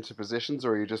fit into positions,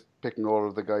 or are you just picking all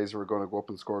of the guys who are going to go up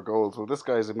and score goals? Well, this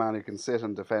guy's a man who can sit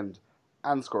and defend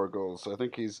and score goals. So I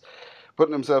think he's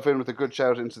putting himself in with a good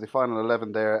shout into the final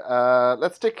 11 there.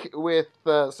 Let's stick with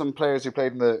some players who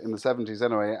played in the 70s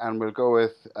anyway, and we'll go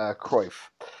with Cruyff.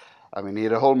 I mean, he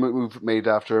had a whole move made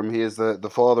after him. He is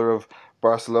the father of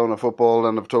Barcelona football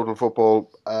and of total football.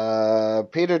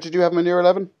 Peter, did you have him in your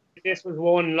 11? This was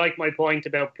one, like my point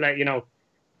about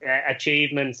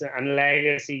achievements and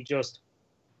legacy, just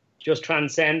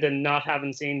transcending not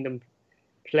having seen them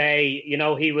play.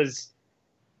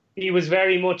 He was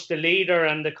very much the leader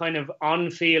and the kind of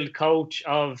on-field coach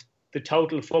of the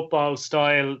total football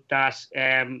style that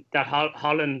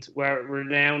Holland were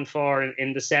renowned for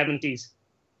in the 70s.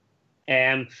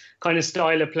 Kind of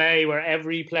style of play where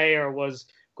every player was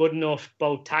good enough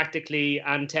both tactically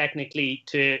and technically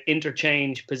to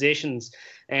interchange positions.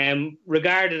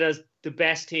 Regarded as the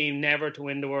best team never to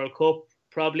win the World Cup,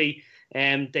 probably.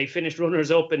 They finished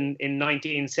runners-up in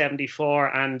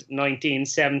 1974 and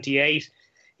 1978.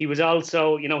 He was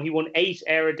also, he won 8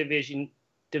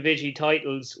 Eredivisie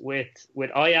titles with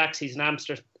Ajax. He's an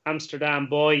Amsterdam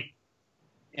boy.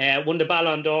 Won the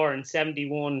Ballon d'Or in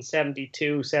 71,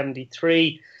 72,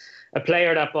 73. A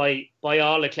player that by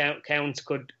all accounts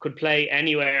could play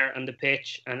anywhere on the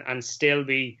pitch and still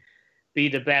be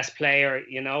the best player,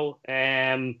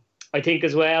 I think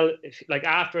as well,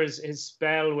 after his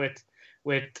spell with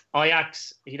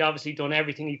Ajax, he'd obviously done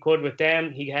everything he could with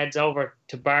them. He heads over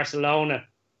to Barcelona.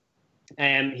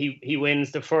 He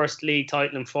wins the first league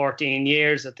title in 14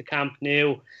 years at the Camp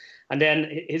Nou. And then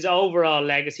his overall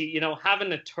legacy,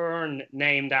 having a turn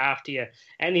named after you,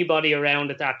 anybody around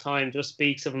at that time just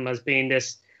speaks of him as being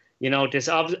this, this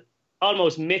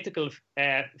almost mythical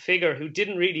figure who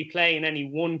didn't really play in any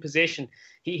one position.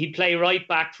 He'd play right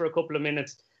back for a couple of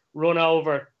minutes, run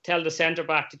over, tell the centre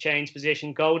back to change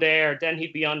position, go there, then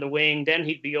he'd be on the wing, then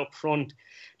he'd be up front.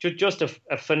 Just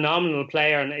a phenomenal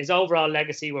player. And his overall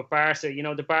legacy with Barca,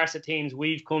 the Barca teams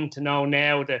we've come to know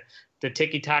now, the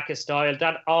tiki-taka style,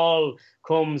 that all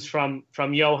comes from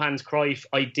Johan Cruyff,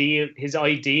 his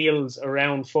ideals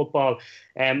around football.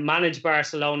 Managed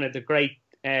Barcelona, the great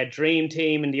dream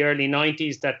team in the early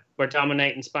 90s that were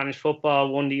dominating Spanish football,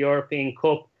 won the European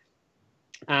Cup.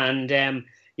 And,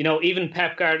 even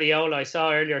Pep Guardiola, I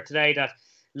saw earlier today that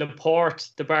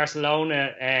Laporte, the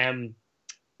Barcelona,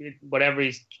 whatever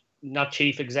he's not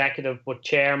chief executive, but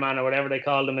chairman or whatever they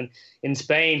called him in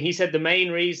Spain, he said the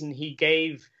main reason he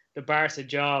gave the Barca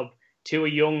job to a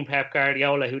young Pep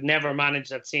Guardiola who'd never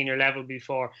managed at senior level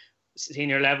before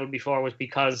was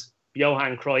because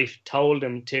Johan Cruyff told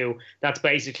him to. That's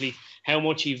basically how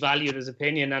much he valued his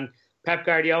opinion. And Pep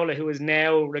Guardiola, who is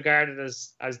now regarded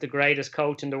as the greatest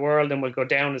coach in the world and will go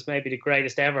down as maybe the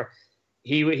greatest ever,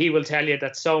 he will tell you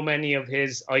that so many of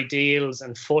his ideals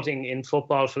and footing in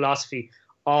football philosophy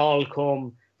all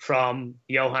come from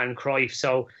Johan Cruyff.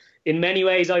 So in many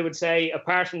ways, I would say,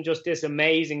 apart from just this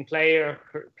amazing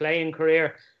playing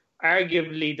career,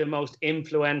 arguably the most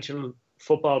influential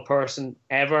football person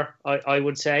ever, I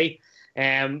would say.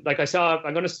 I'm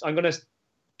gonna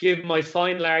give my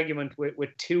final argument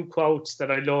with 2 quotes that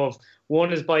I love.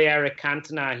 One is by Eric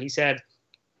Cantona. He said,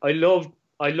 I loved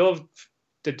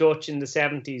the Dutch in the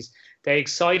 70s. They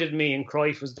excited me and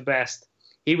Cruyff was the best.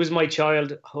 He was my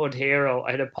childhood hero.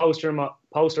 I had a poster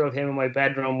of him on my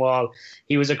bedroom wall.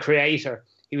 He was a creator.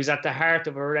 He was at the heart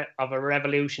of a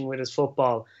revolution with his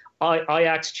football.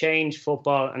 Ajax changed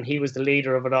football, and he was the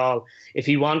leader of it all. If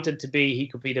he wanted to be, he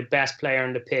could be the best player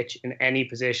on the pitch in any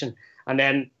position. And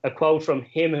then a quote from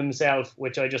him himself,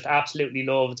 which I just absolutely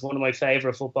love. It's one of my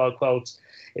favourite football quotes.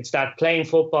 It's that playing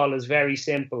football is very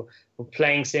simple, but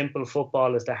playing simple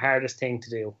football is the hardest thing to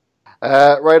do.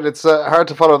 Right, it's hard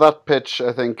to follow that pitch,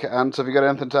 I think. Ant, have you got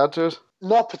anything to add to it?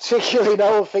 Not particularly,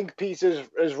 no. I think Peter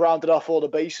has rounded off all the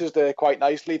bases there quite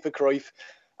nicely for Cruyff.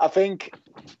 I think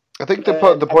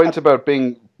the point about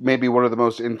being maybe one of the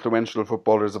most influential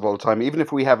footballers of all time, even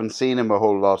if we haven't seen him a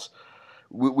whole lot,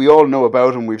 we all know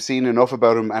about him, we've seen enough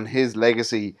about him, and his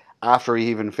legacy after he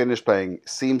even finished playing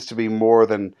seems to be more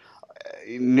than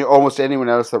almost anyone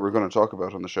else that we're going to talk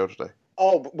about on the show today.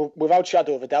 Oh, without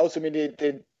shadow of a doubt. I mean,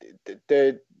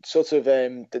 the sort of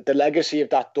the legacy of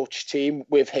that Dutch team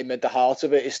with him at the heart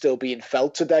of it is still being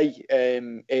felt today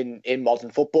in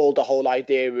modern football. The whole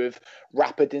idea of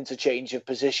rapid interchange of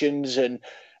positions and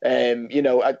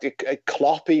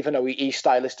Klopp, even though he's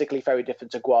stylistically very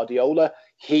different to Guardiola,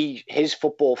 his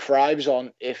football thrives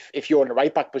on if you're in a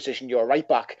right back position, you're a right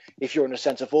back. If you're in a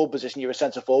centre forward position, you're a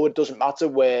centre forward. It doesn't matter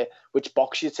which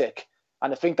box you tick.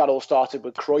 And I think that all started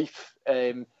with Cruyff.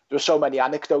 There were so many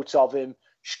anecdotes of him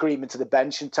screaming to the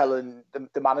bench and telling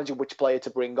the manager which player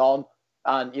to bring on,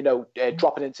 and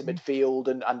dropping into midfield,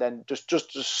 and then just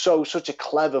such a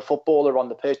clever footballer on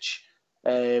the pitch.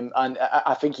 And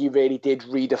I think he really did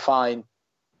redefine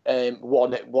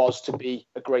what it was to be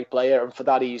a great player, and for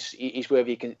that he's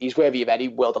worthy of any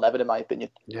World 11 in my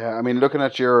opinion. Yeah, I mean, looking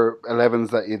at your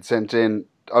 11s that you'd sent in,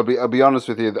 I'll be honest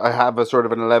with you, I have a sort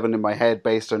of an 11 in my head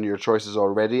based on your choices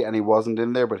already, and he wasn't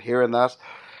in there. But hearing that,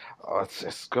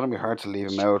 it's going to be hard to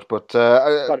leave him out. But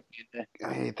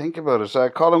think about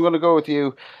it, Colin, I'm going to go with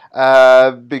you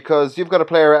because you've got a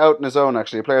player out on his own,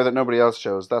 actually, a player that nobody else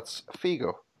chose. That's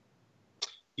Figo.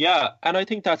 Yeah, and I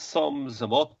think that sums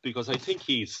him up because I think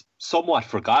he's somewhat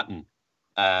forgotten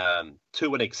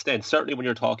to an extent, certainly when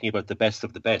you're talking about the best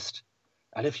of the best.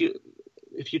 And if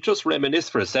you just reminisce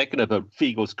for a second about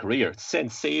Figo's career, it's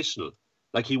sensational.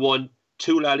 Like, he won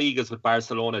 2 La Ligas with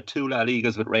Barcelona, 2 La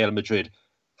Ligas with Real Madrid,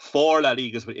 4 La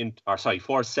Ligas with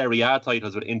 4 Serie A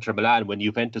titles with Inter Milan when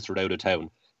Juventus were out of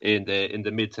town in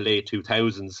the mid to late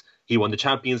 2000s. He won the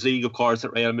Champions League, of course,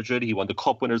 at Real Madrid. He won the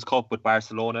Cup Winners' Cup with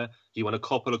Barcelona. He won a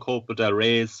couple of Copa del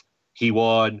Reys. He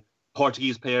won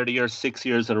Portuguese Player of the Year 6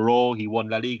 years in a row. He won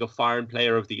La Liga Foreign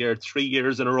Player of the Year 3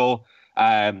 years in a row.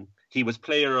 He was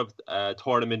player of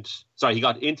tournament. Sorry, he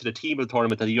got into the team of the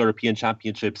tournament at the European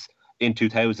Championships in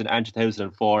 2000 and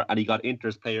 2004, and he got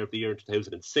Inter's Player of the Year in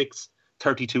 2006.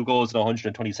 32 goals and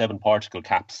 127 Portugal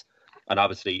caps, and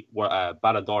obviously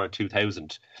Ballon d'Or in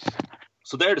 2000.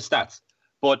 So they're the stats.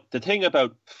 But the thing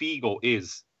about Figo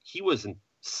is he was a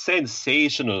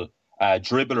sensational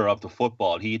dribbler of the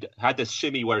football. He'd had this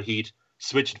shimmy where he'd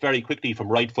switched very quickly from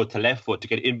right foot to left foot to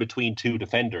get in between 2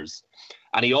 defenders.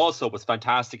 And he also was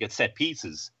fantastic at set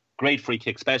pieces, great free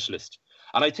kick specialist.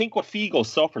 And I think what Figo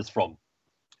suffers from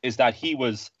is that he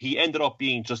ended up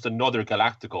being just another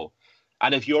Galactico.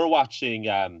 And if you're watching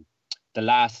The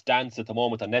Last Dance at the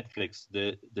moment on Netflix,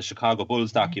 the Chicago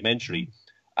Bulls documentary,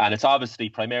 and it's obviously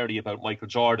primarily about Michael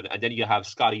Jordan, and then you have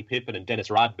Scottie Pippen and Dennis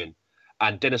Rodman.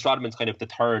 And Dennis Rodman's kind of the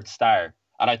third star.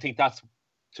 And I think that's,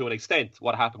 to an extent,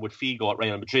 what happened with Figo at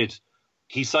Real Madrid.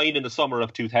 He signed in the summer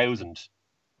of 2000.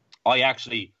 I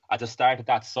actually, at the start of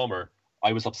that summer,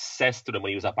 I was obsessed with him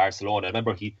when he was at Barcelona. I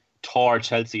remember he tore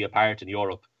Chelsea apart in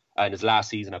Europe in his last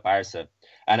season at Barca.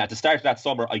 And at the start of that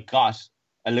summer, I got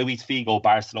a Luis Figo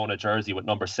Barcelona jersey with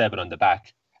number 7 on the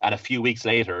back. And a few weeks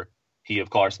later, he, of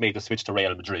course, made the switch to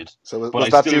Real Madrid. So was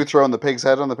that you throwing the pig's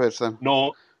head on the pitch then?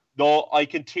 No, I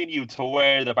continued to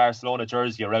wear the Barcelona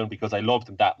jersey around because I loved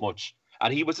him that much.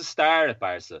 And he was a star at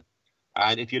Barca.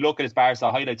 And if you look at his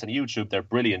Barca highlights on YouTube, they're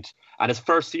brilliant. And his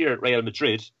first year at Real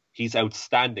Madrid, he's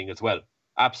outstanding as well.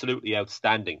 Absolutely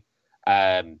outstanding.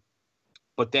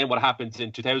 But then what happens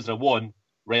in 2001,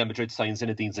 Real Madrid signs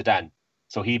Zinedine Zidane.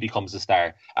 So he becomes a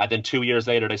star. And then 2 years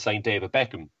later, they signed David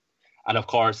Beckham. And of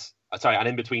course, and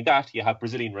in between that, you have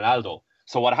Brazilian Ronaldo.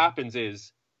 So what happens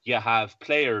is you have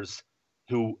players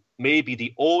who may be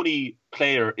the only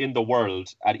player in the world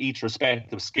at each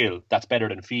respective skill that's better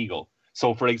than Figo.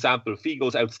 So, for example,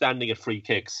 Figo's outstanding at free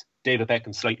kicks. David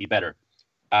Beckham's slightly better.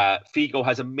 Figo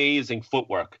has amazing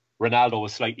footwork. Ronaldo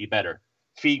is slightly better.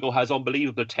 Figo has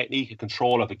unbelievable technique and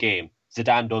control of a game.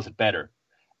 Zidane does it better.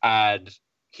 And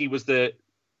he was the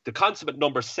consummate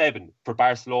number 7 for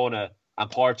Barcelona and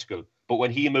Portugal. But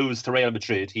when he moves to Real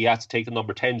Madrid, he has to take the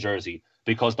number 10 jersey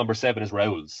because number 7 is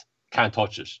Raul's. Can't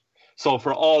touch it. So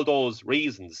for all those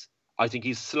reasons, I think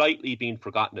he's slightly been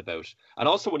forgotten about. And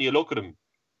also when you look at him,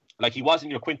 like he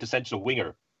wasn't your quintessential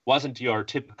winger, wasn't your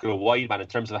typical wide man in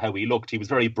terms of how he looked. He was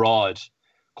very broad,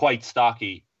 quite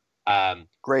stocky.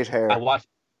 Great hair.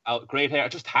 And great hair,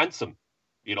 just handsome,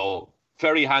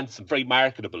 very handsome, very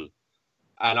marketable.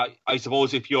 And I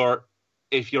suppose if you're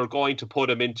going to put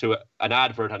him into an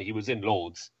advert and he was in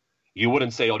loads, you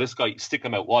wouldn't say, oh, this guy, stick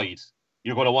him out wide.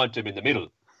 You're going to want him in the middle.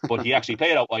 But he actually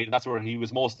played out wide, and that's where he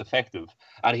was most effective.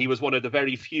 And he was one of the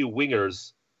very few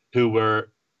wingers who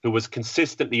was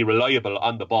consistently reliable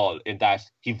on the ball, in that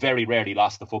he very rarely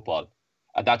lost the football.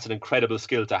 And that's an incredible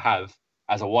skill to have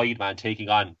as a wide man taking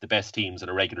on the best teams on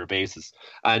a regular basis.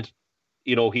 And,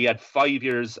 he had 5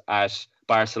 years at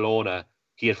Barcelona.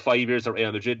 He had 5 years at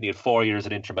Real Madrid, and he had 4 years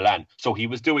at Inter Milan. So he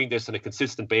was doing this on a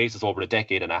consistent basis over a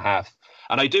decade and a half.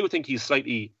 And I do think he's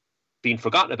slightly been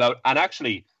forgotten about. And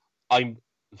actually, I'm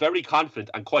very confident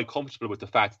and quite comfortable with the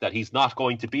fact that he's not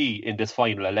going to be in this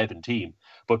final 11 team.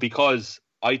 But because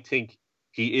I think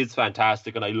he is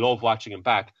fantastic and I love watching him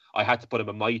back, I had to put him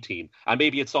in my team. And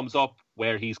maybe it sums up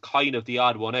where he's kind of the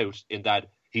odd one out, in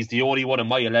that he's the only one in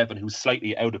my 11 who's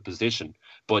slightly out of position.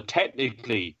 But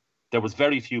technically, there was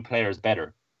very few players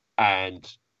better. And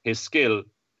his skill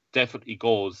definitely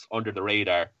goes under the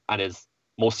radar and is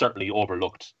most certainly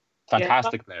overlooked.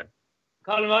 Fantastic player.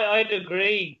 Colin, I'd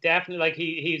agree, definitely. Like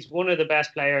he's one of the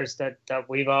best players that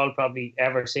we've all probably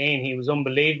ever seen. He was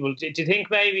unbelievable. Do you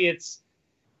think maybe it's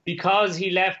because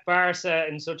he left Barca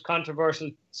in such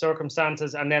controversial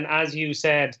circumstances, and then, as you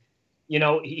said,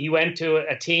 he went to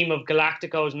a team of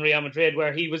Galacticos in Real Madrid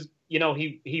where he was,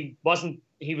 he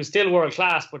was still world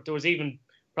class, but there was even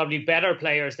probably better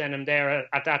players than him there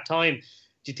at that time.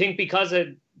 Do you think because of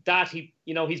that,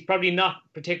 he's probably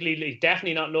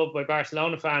definitely not loved by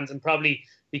Barcelona fans, and probably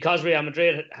because Real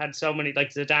Madrid had so many,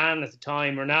 like Zidane at the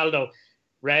time, Ronaldo,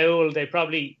 Raul, they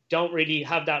probably don't really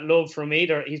have that love for him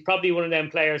either. He's probably one of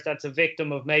them players that's a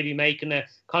victim of maybe making a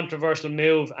controversial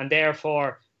move and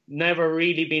therefore never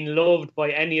really been loved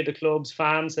by any of the club's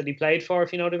fans that he played for,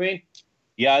 if you know what I mean.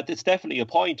 Yeah, it's definitely a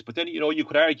point. But then, you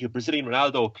could argue Brazilian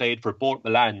Ronaldo played for both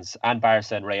Milans and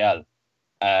Barca and Real.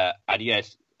 And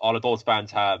yet all of those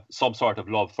fans have some sort of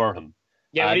love for him.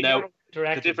 Yeah, now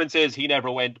the difference is he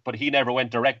never went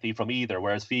directly from either,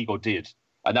 whereas Figo did.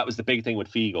 And that was the big thing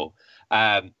with Figo.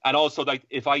 And also, like,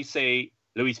 if I say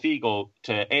Luis Figo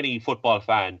to any football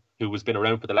fan who has been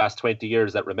around for the last 20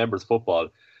 years that remembers football,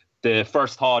 the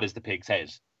first thought is the pig's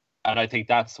head. And I think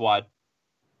that's what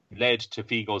led to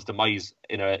Figo's demise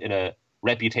in a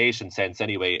reputation sense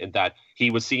anyway, in that he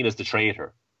was seen as the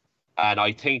traitor. And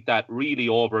I think that really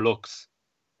overlooks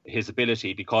his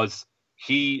ability, because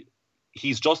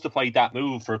he's justified that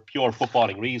move for pure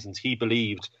footballing reasons. He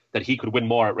believed that he could win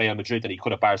more at Real Madrid than he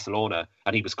could at Barcelona,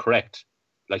 and he was correct.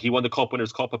 Like, he won the Cup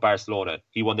Winners' Cup at Barcelona.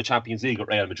 He won the Champions League at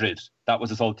Real Madrid. That was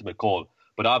his ultimate goal.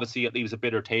 But obviously it leaves a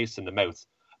bitter taste in the mouth.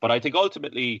 But I think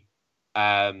ultimately,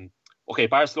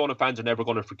 Barcelona fans are never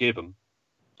going to forgive him.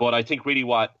 But I think really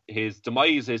what his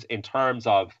demise is in terms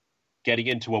of getting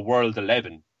into a World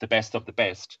 11, the best of the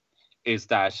best, is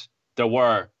that there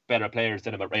were better players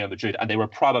than him at Real Madrid, and they were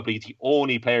probably the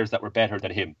only players that were better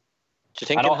than him. Do you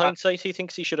think in hindsight he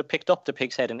thinks he should have picked up the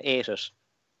pig's head and ate it,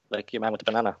 like your man with the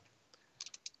banana?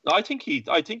 No, I think he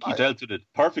dealt with it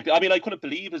perfectly. I mean, I couldn't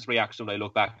believe his reaction when I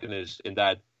look back in it, in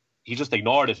that he just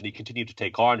ignored it and he continued to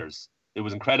take corners. It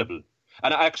was incredible.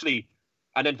 And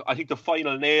then I think the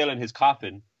final nail in his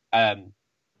coffin,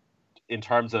 in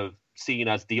terms of seen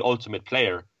as the ultimate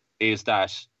player, is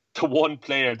that the one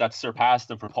player that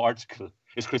surpassed him for Portugal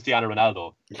is Cristiano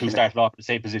Ronaldo, who started off in the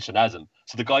same position as him.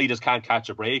 So the guy just can't catch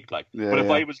a break. But if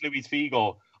I was Luis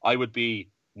Figo, I would be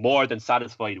more than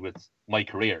satisfied with my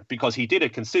career, because he did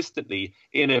it consistently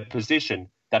in a position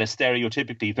that is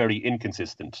stereotypically very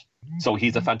inconsistent. So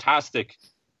he's a fantastic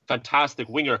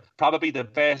winger, probably the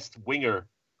best winger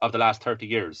of the last 30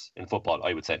 years in football,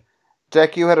 I would say.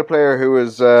 Jack, you had a player who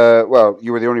was,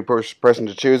 you were the only person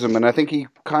to choose him, and I think he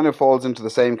kind of falls into the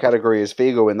same category as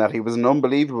Figo in that he was an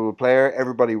unbelievable player.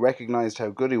 Everybody recognised how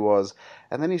good he was,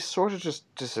 and then he sort of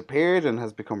just disappeared and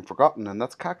has become forgotten, and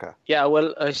that's Kaká. Yeah,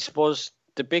 well, I suppose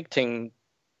the big thing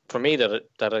for me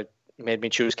that made me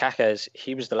choose Kaká is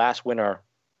he was the last winner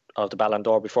of the Ballon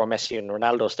d'Or before Messi and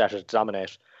Ronaldo started to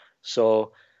dominate.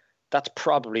 So that's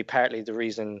probably partly the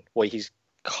reason why he's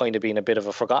kind of been a bit of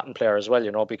a forgotten player as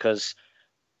well, because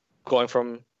going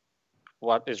from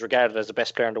what is regarded as the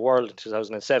best player in the world in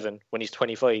 2007 when he's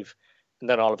 25, and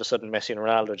then all of a sudden Messi and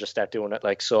Ronaldo just start doing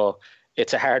it. So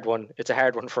it's a hard one. It's a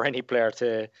hard one for any player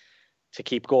to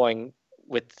keep going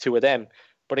with two of them.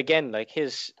 But again, like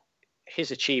his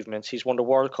achievements, he's won the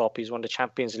World Cup, he's won the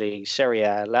Champions League, Serie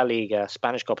A, La Liga,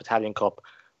 Spanish Cup, Italian Cup,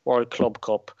 World Club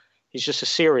Cup. He's just a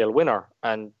serial winner,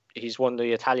 and he's won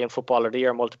the Italian Footballer of the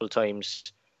Year multiple times.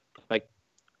 Like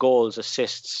goals,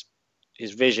 assists,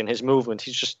 his vision, his movement.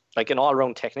 He's just like an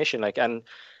all-round technician. Like, and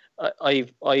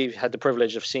I've had the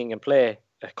privilege of seeing him play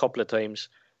a couple of times.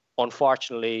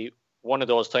 Unfortunately, one of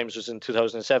those times was in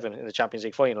 2007 in the Champions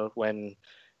League final when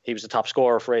he was the top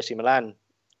scorer for AC Milan.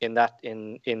 He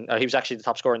was actually the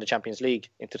top scorer in the Champions League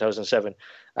in 2007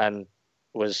 and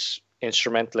was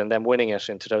instrumental in them winning it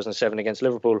in 2007 against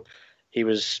Liverpool. He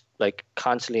was like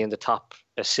constantly in the top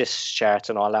assists charts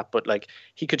and all that, but like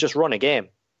he could just run a game.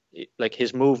 Like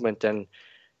his movement and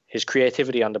his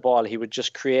creativity on the ball, he would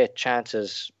just create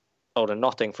chances out of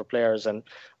nothing for players. And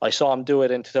I saw him do it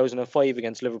in 2005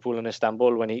 against Liverpool in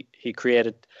Istanbul when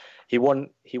he won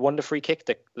the free kick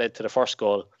that led to the first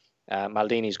goal,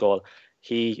 Maldini's goal.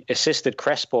 He assisted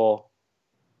Crespo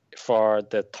for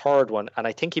the third one, and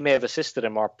I think he may have assisted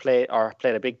him or played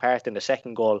a big part in the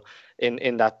second goal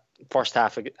in that first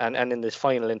half, and in this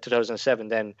final in 2007.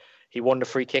 Then he won the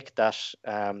free kick that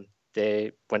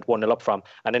they went 1-0 up from,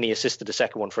 and then he assisted the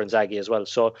second one for Inzaghi as well.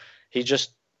 So he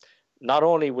just, not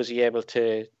only was he able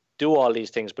to do all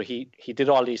these things, but he did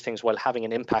all these things while having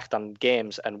an impact on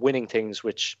games and winning things,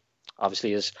 which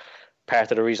obviously is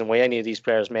part of the reason why any of these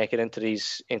players make it into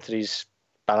these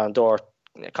Ballon d'Or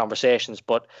conversations.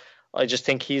 But I just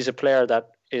think he's a player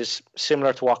that is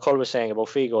similar to what Cull was saying about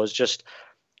Figo, is just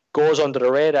goes under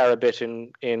the radar a bit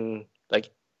in like,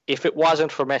 if it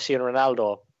wasn't for Messi and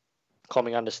Ronaldo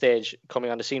coming on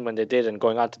the scene when they did and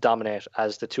going on to dominate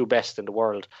as the two best in the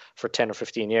world for 10 or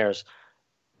 15 years,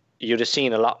 you'd have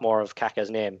seen a lot more of Kaká's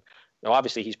name. Now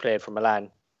obviously he's played for Milan,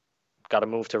 got a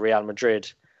move to Real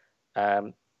Madrid.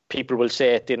 People will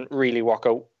say it didn't really work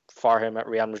out for him at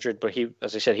Real Madrid, but he,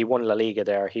 as I said, he won La Liga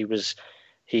there.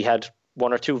 He had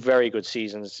one or two very good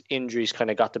seasons. Injuries kind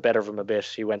of got the better of him a bit.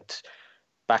 He went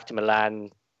back to Milan,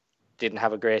 didn't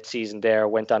have a great season there,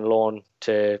 went on loan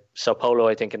to Sao Paulo,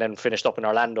 I think, and then finished up in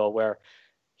Orlando, where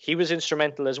he was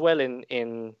instrumental as well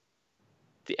in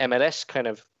the MLS kind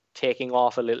of taking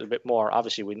off a little bit more.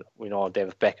 Obviously, we know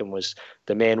David Beckham was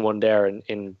the main one there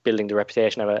in building the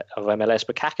reputation of MLS.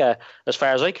 But Kaká, as far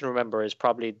as I can remember, is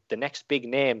probably the next big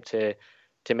name to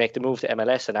make the move to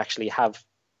MLS and actually have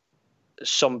make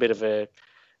some bit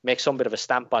of a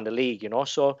stamp on the league, you know.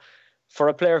 So for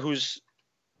a player who's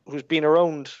been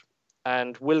around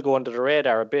and will go under the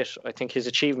radar a bit, I think his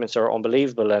achievements are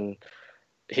unbelievable. And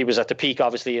he was at the peak,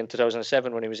 obviously, in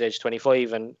 2007 when he was age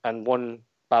 25 and won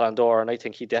Ballon d'Or, and I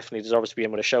think he definitely deserves to be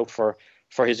in with a shout for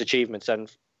his achievements, and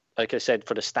like I said,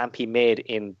 for the stamp he made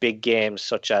in big games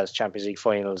such as Champions League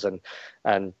finals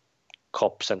and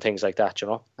cups and things like that, you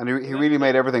know. And he really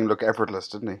made everything look effortless,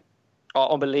 didn't he?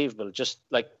 Oh, unbelievable. Just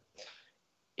like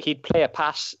he'd play a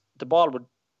pass, the ball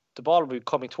would be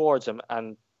coming towards him,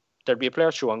 and there'd be a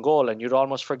player through on goal, and you'd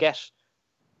almost forget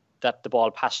that the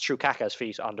ball passed through Kaká's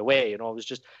feet on the way. You know, it was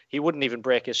just, he wouldn't even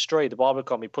break his stride. The ball would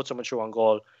come, he put someone through on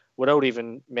goal without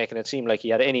even making it seem like he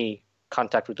had any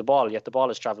contact with the ball, yet the ball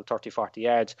has travelled 30, 40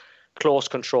 yards. Close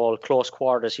control, close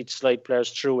quarters. He'd slide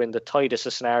players through in the tightest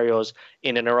of scenarios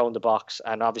in and around the box,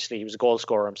 and obviously he was a goal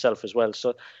scorer himself as well.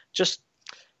 So just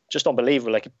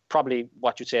unbelievable. Like, probably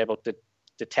what you'd say about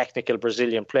the technical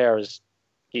Brazilian player is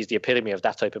he's the epitome of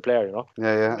that type of player, you know?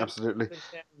 Yeah, absolutely.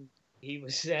 He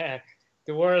was the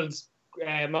world's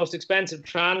most expensive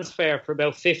transfer for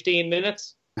about 15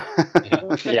 minutes.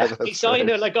 Yeah. He signed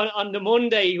it like on the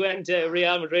Monday. He went to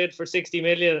Real Madrid for 60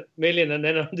 million, and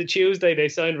then on the Tuesday they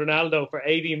signed Ronaldo for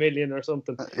 80 million or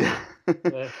something.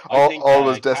 All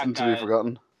was destined to be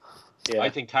forgotten. Yeah. I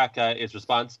think Kaká is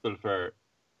responsible for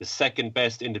the second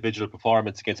best individual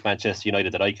performance against Manchester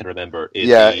United that I can remember.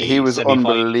 He was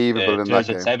unbelievable in that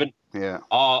 2007. game. Yeah.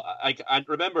 And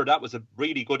remember, that was a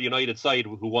really good United side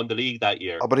who won the league that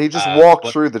year. But he just walked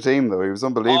through the team, though. He was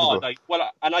unbelievable.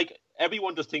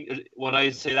 Everyone just when I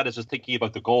say that, is just thinking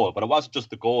about the goal, but it wasn't just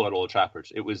the goal at Old Trafford.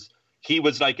 He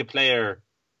was like a player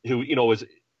who, you know,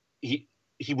 he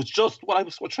was just, I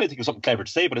was trying to think of something clever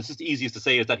to say, but it's just easiest to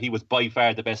say is that he was by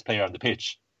far the best player on the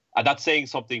pitch. And that's saying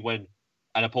something when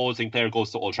an opposing player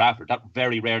goes to Old Trafford. That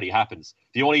very rarely happens.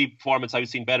 The only performance I've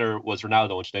seen better was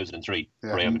Ronaldo in 2003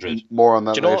 for Real Madrid. More on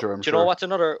that later, I'm sure. Do you know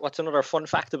what's another fun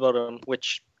fact about him,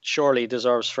 which surely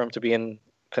deserves for him to be in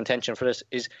contention for this,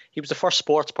 is he was the first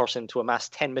sports person to amass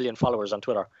 10 million followers on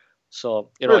Twitter.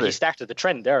 So Really? he started the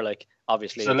trend there. Like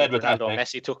obviously, So led with that, Ronaldo and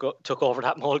Messi took over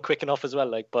that mold quick enough as well.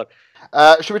 Like, but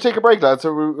Should we take a break, lads,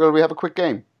 or will we have a quick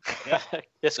game?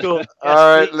 let's go. Yes, All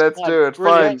right, please, let's come on. do it.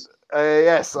 Brilliant. Fine.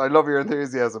 Yes, I love your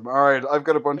enthusiasm. All right, I've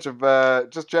got a bunch of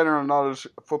just general knowledge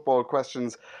football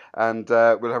questions, and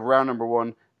we'll have round number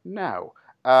 1 now.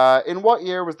 In what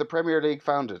year was the Premier League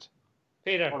founded?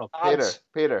 Peter.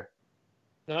 Peter.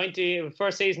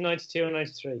 First season 92 and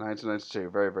 93. 1992.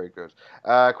 Very, very good.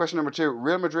 Question number 2.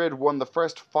 Real Madrid won the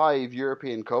first 5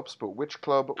 European Cups, but which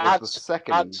club was the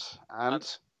second?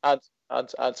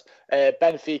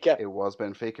 Benfica. It was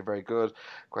Benfica. Very good.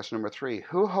 Question number 3.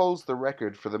 Who holds the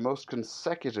record for the most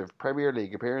consecutive Premier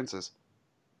League appearances?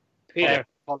 Peter.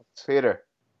 Peter.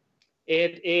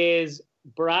 It is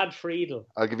Brad Friedel.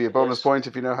 I'll give you a bonus point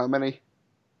if you know how many.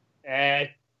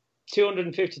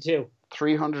 252.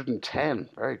 310.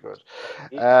 Very good.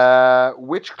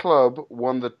 Which club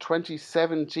won the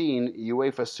 2017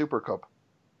 UEFA Super Cup?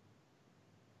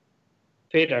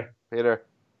 Peter.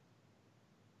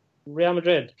 Real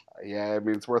Madrid. Yeah, I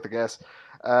mean, it's worth a guess.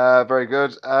 Very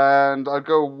good. And I'll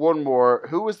go one more.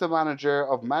 Who was the manager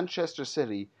of Manchester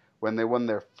City when they won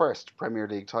their first Premier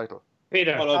League title?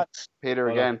 Peter. Peter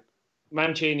again.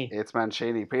 Mancini. It's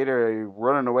Mancini. Peter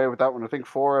running away with that one. I think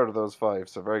 4 out of those 5,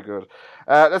 so very good.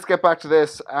 Let's get back to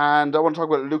this, and I want to talk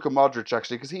about Luka Modric,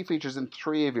 actually, because he features in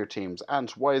 3 of your teams.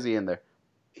 Ant, why is he in there?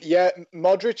 Yeah,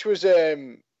 Modric was...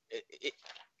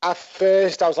 at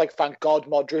first, I was like, thank God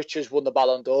Modric has won the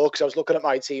Ballon d'Or, because I was looking at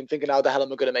my team thinking, how the hell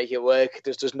am I going to make it work?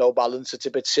 There's no balance. It's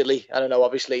a bit silly. I don't know,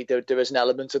 obviously, there is an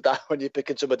element of that when you're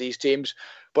picking some of these teams.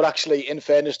 But actually, in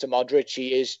fairness to Modric,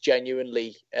 he is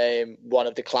genuinely one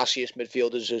of the classiest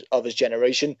midfielders of his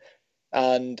generation.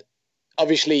 And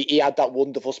obviously, he had that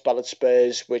wonderful spell at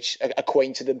Spurs, which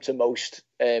acquainted him to most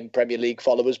Premier League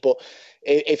followers. But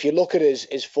if you look at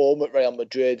his form at Real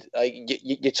Madrid,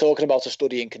 you're talking about a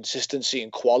study in consistency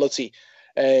and quality.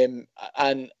 And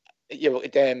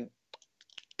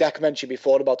Deck mentioned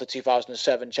before about the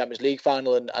 2007 Champions League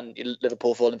final and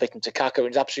Liverpool falling victim to Kaka, and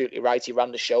he's absolutely right. He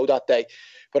ran the show that day.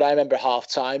 But I remember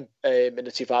half-time in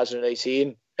the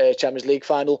 2018 Champions League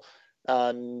final,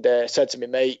 and said to me,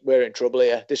 mate, we're in trouble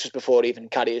here. This was before even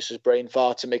Karius's brain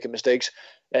farts and making mistakes.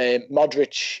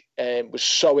 Modric was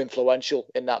so influential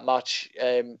in that match.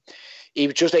 He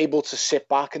was just able to sit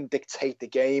back and dictate the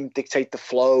game, dictate the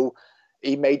flow.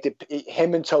 He made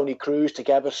him and Toni Kroos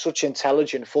together such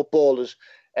intelligent footballers,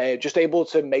 just able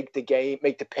to make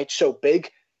the pitch so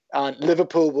big. And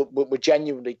Liverpool were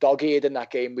genuinely dog-eared in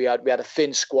that game. We had a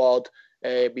thin squad.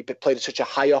 We played at such a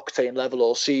high octane level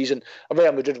all season. And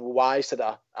Real Madrid were wise to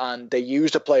that, and they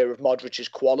used a player of Modric's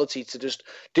quality to just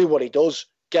do what he does: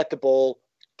 get the ball,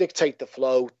 dictate the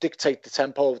flow, dictate the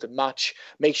tempo of the match,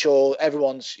 make sure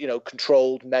everyone's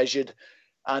controlled, measured,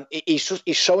 and he's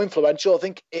so influential. I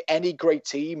think any great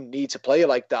team needs a player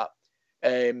like that.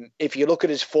 If you look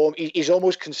at his form, he's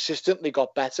almost consistently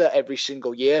got better every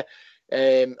single year.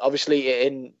 Obviously,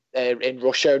 in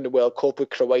Russia in the World Cup with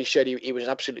Croatia, he was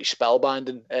absolutely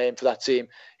spellbinding for that team.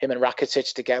 Him and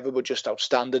Rakitic together were just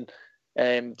outstanding.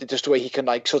 Just the way he can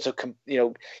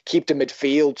keep the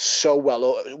midfield so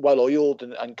well oiled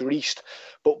and greased.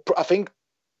 But I think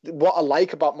what I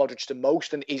like about Modric the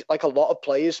most, and he's like a lot of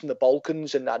players from the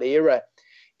Balkans in that era,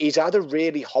 he's had a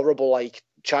really horrible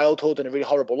childhood and a really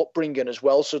horrible upbringing as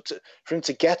well. So for him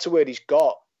to get to where he's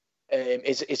got,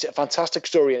 it's a fantastic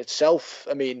story in itself.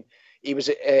 I mean, he was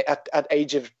at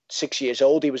age of 6 years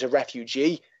old, he was a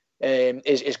refugee.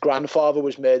 His grandfather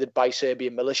was murdered by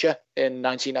Serbian militia in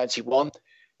 1991,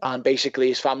 and basically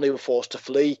his family were forced to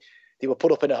flee. They were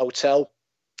put up in a hotel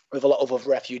with a lot of other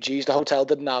refugees. The hotel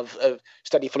didn't have a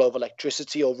steady flow of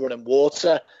electricity or running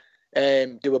water.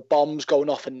 There were bombs going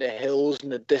off in the hills in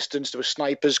the distance. There were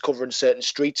snipers covering certain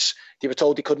streets. They were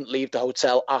told they couldn't leave the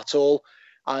hotel at all.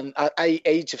 And at the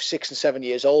age of 6 and 7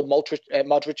 years old,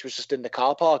 Modric was just in the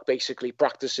car park, basically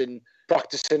practicing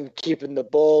keeping the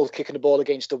ball, kicking the ball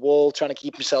against the wall, trying to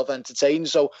keep himself entertained.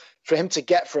 So for him to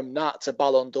get from that to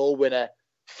Ballon d'Or winner,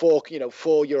 4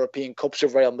 European Cups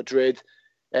of Real Madrid,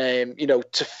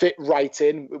 to fit right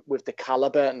in with the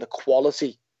caliber and the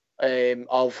quality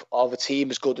of a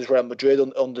team as good as Real Madrid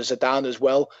under Zidane as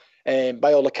well.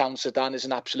 By all accounts, Zidane is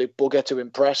an absolute bugger to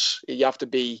impress. You have to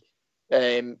be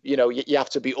you have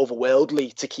to be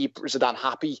otherworldly to keep Zidane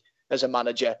happy as a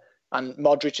manager. And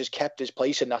Modric has kept his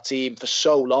place in that team for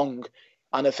so long.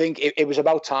 And I think it was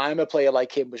about time a player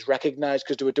like him was recognised,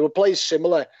 because there were players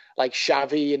similar, like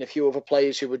Xavi and a few other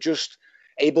players who were just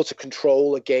able to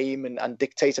control a game and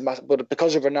dictate a match. But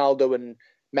because of Ronaldo and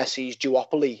Messi's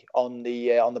duopoly on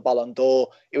the Ballon d'Or,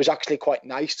 it was actually quite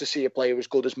nice to see a player as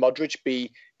good as Modric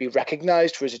be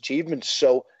recognised for his achievements.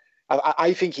 So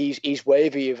I think he's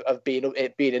worthy of being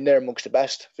in there amongst the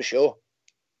best for sure.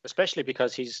 Especially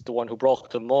because he's the one who broke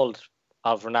the mold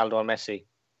of Ronaldo and Messi,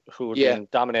 who had been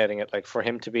dominating it. Like, for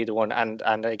him to be the one, and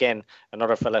again,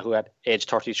 another fella who at age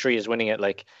 33 is winning it.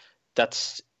 Like,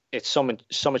 it's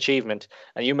some achievement.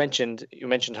 And you mentioned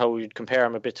how you'd compare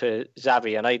him a bit to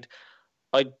Xavi, and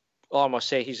I'd almost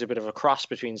say he's a bit of a cross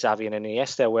between Xavi and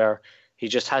Iniesta, where he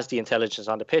just has the intelligence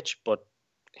on the pitch, but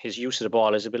his use of the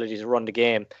ball, his ability to run the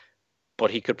game, but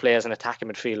he could play as an attacking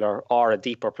midfielder or a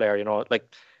deeper player,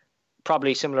 like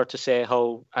probably similar to, say,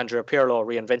 how Andrea Pirlo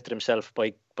reinvented himself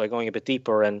by going a bit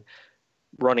deeper and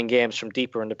running games from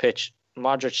deeper in the pitch.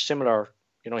 Modric, similar,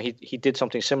 he did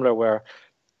something similar where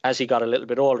as he got a little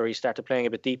bit older, he started playing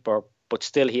a bit deeper, but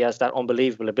still he has that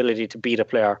unbelievable ability to beat a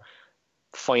player,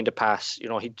 find a pass.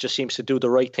 He just seems to do the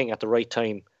right thing at the right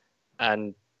time.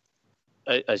 And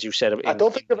as you said, I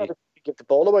don't think they've ever give the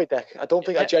ball away, Dick. I don't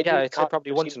think I genuinely. I'd say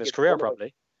probably once in his career,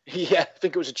 probably. Yeah, I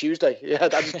think it was a Tuesday. Yeah, I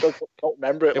just don't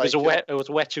remember it. It was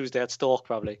a wet Tuesday at Stoke,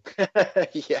 probably.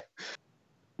 Yeah.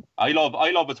 I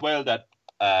love as well that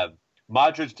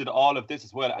Modric did all of this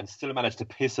as well and still managed to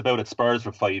piss about at Spurs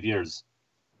for 5 years.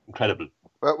 Incredible.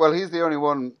 Well, he's the only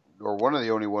one, or one of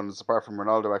the only ones, apart from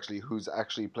Ronaldo, actually, who's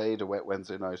actually played a wet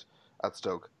Wednesday night at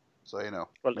Stoke. So,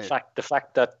 Well, the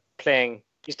fact that playing...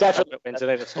 He's definitely Wednesday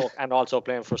night at Stoke and also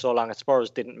playing for so long at Spurs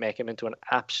didn't make him into an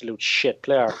absolute shit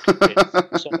player.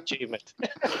 It's some achievement.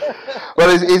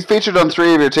 Well, he's featured on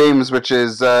 3 of your teams, which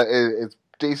is it's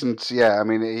decent. Yeah, I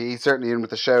mean, he's certainly in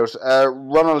with a shout.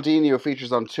 Ronaldinho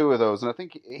features on 2 of those, and I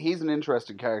think he's an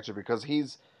interesting character because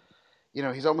he's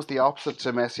almost the opposite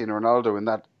to Messi and Ronaldo in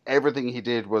that everything he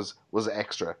did was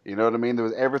extra. You know what I mean?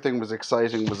 Everything was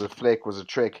exciting, was a flick, was a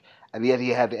trick, and yet he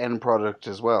had the end product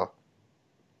as well.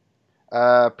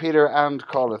 Peter and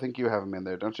Carl, I think you have him in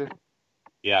there, don't you?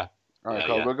 Yeah. All right,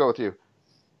 Carl, we'll go with you.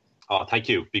 Oh, thank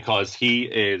you, because he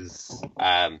is...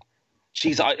 I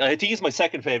think he's my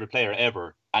second favourite player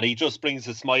ever, and he just brings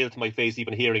a smile to my face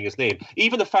even hearing his name.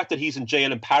 Even the fact that he's in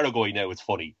jail in Paraguay now is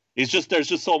funny. There's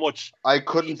just so much... I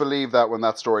couldn't believe that when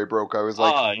that story broke. I was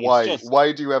like,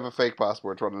 why do you have a fake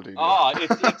passport, Ronaldinho?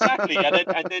 Exactly. and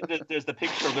then there's the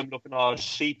picture of him looking all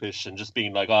sheepish and just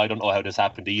being like, I don't know how this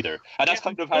happened either. And that's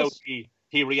kind of how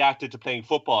he reacted to playing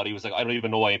football. He was like, I don't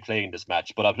even know why I'm playing this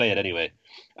match, but I'll play it anyway.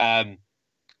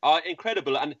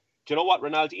 Incredible. And do you know what?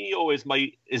 Ronaldinho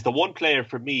is the one player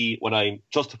for me when I'm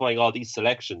justifying all these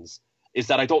selections, is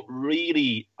that I'm not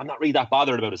really that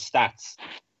bothered about his stats.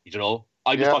 You know?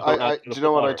 Do you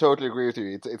know what? I totally agree with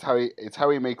you. It's how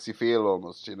he makes you feel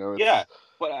almost. Yeah,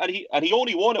 but and he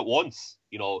only won it once.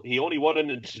 He only won it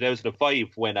in 2005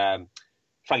 when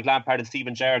Frank Lampard and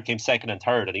Steven Gerrard came second and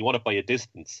third, and he won it by a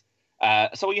distance.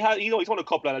 So he's won a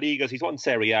couple of Ligas, he's won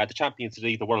Serie A, the Champions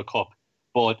League, the World Cup.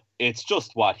 But it's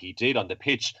just what he did on the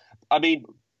pitch. I mean,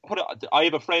 I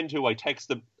have a friend who I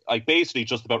text him, basically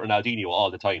just about Ronaldinho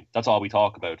all the time. That's all we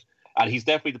talk about. And he's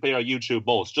definitely the player I YouTube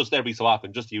most, just every so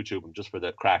often, just YouTube him, just for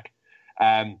the crack.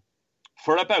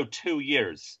 For about 2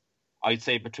 years, I'd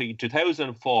say between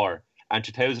 2004 and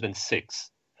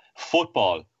 2006,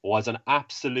 football was an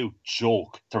absolute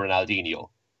joke to Ronaldinho.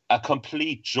 A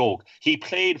complete joke. He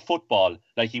played football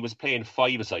like he was playing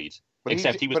five-a-side. He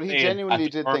genuinely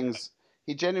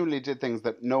did things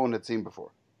that no one had seen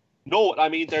before. No, I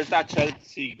mean, there's that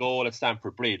Chelsea goal at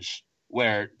Stamford Bridge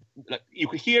where you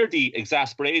could hear the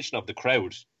exasperation of the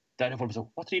crowd. Then everyone was like,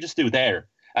 what did he just do there?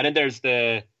 And then there's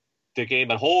the game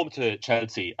at home to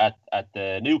Chelsea at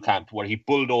the new camp where he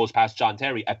bulldozed past John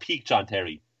Terry, a peak John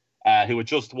Terry, who had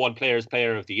just won Players'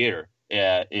 Player of the Year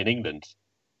in England.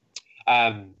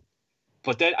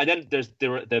 But then there's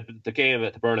the game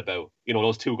at the Bernabeu,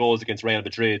 those 2 goals against Real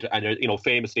Madrid, and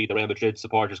famously the Real Madrid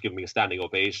supporters giving me a standing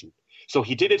ovation. So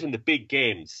he did it in the big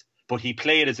games, but he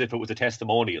played as if it was a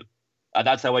testimonial. And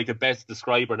that's how I could best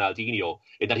describe Ronaldinho,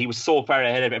 in that he was so far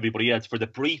ahead of everybody else for the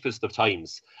briefest of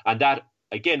times. And that,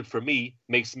 again, for me,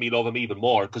 makes me love him even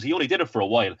more, because he only did it for a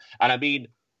while. And I mean,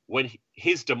 when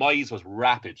his demise was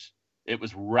rapid, it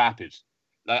was rapid.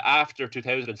 Like after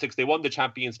 2006, they won the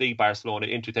Champions League, Barcelona,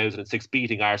 in 2006,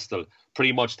 beating Arsenal,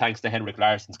 pretty much thanks to Henrik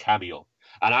Larsson's cameo.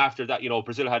 And after that,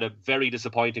 Brazil had a very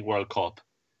disappointing World Cup.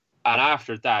 And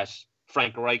after that,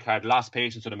 Frank Rijkaard lost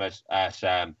patience with him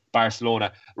at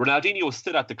Barcelona. Ronaldinho was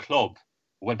still at the club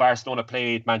when Barcelona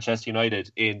played Manchester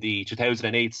United in the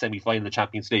 2008 semi-final of the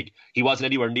Champions League. He wasn't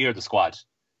anywhere near the squad.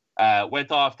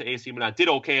 Went off to AC Milan, did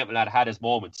okay at Milan, had his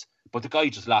moments, but the guy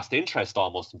just lost interest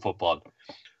almost in football.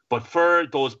 But for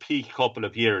those peak couple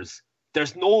of years,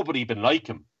 there's nobody been like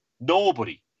him.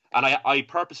 Nobody. And I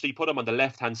purposely put him on the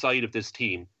left-hand side of this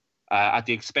team at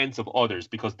the expense of others,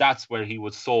 because that's where he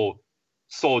was so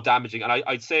damaging. And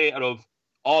I'd say out of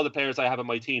all the players I have in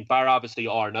my team, bar obviously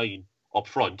R9 up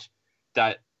front,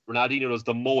 that Ronaldinho does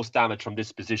the most damage from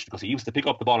this position, because he used to pick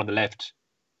up the ball on the left,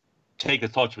 take a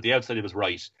touch with the outside of his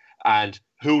right, and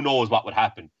who knows what would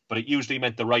happen. But it usually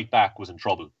meant the right back was in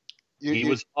trouble.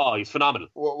 He's phenomenal.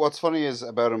 What's funny is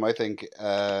about him, I think,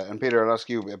 and Peter, I'll ask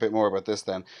you a bit more about this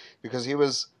then, because he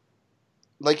was,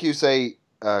 like you say,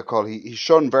 Cole, he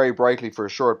shone very brightly for a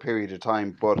short period of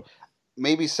time, but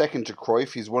maybe second to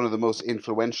Cruyff, he's one of the most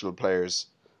influential players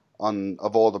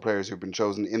of all the players who've been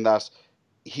chosen, in that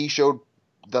he showed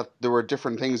that there were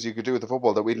different things you could do with the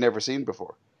football that we'd never seen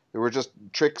before. There were just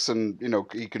tricks, and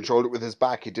he controlled it with his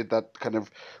back. He did that kind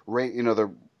of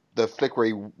the flick where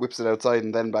he whips it outside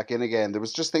and then back in again. There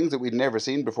was just things that we'd never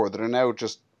seen before that are now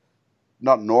just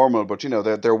not normal, but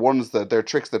they're ones that they're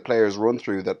tricks that players run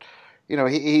through. That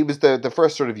he was the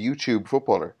first sort of YouTube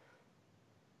footballer.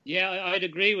 Yeah, I'd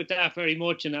agree with that very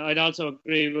much, and I'd also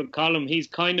agree with Colm. He's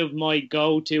kind of my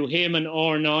go-to, him and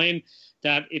R9,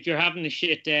 that if you're having a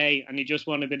shit day and you just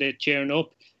want a bit of cheering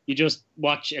up, you just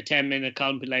watch a 10-minute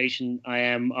compilation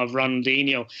of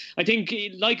Ronaldinho. I think,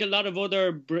 like a lot of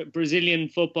other Brazilian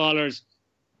footballers,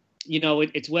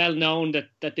 it's well known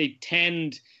that they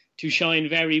tend to shine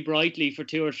very brightly for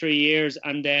 2 or 3 years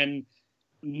and then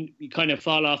you kind of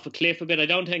fall off a cliff a bit. I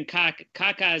don't think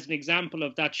Kaká is an example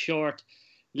of that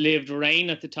short-lived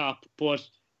reign at the top, but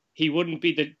he wouldn't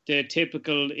be the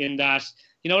typical in that.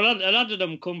 A lot of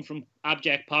them come from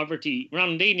abject poverty.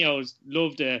 Ronaldinho's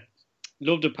loved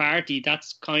a party.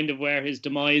 That's kind of where his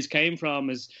demise came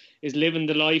from, is living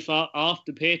the life off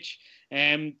the pitch.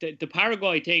 The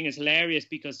Paraguay thing is hilarious,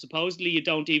 because supposedly you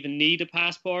don't even need a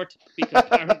passport, because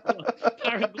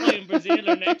Paraguay and Brazil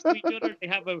are next to each other.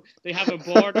 They have a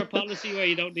border policy where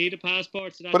you don't need a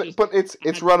passport. So but it's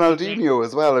Ronaldinho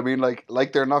as well. I mean,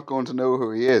 like they're not going to know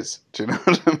who he is. Do you know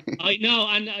what I mean? I know,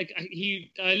 and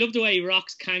I love the way he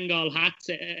rocks Kangol hats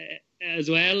as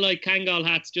well. Like Kangol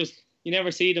hats, just you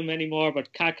never see them anymore,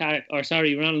 but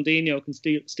Ronaldinho can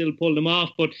still pull them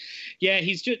off. But yeah,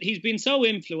 he's been so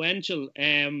influential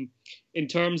in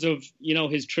terms of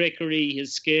his trickery,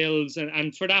 his skills,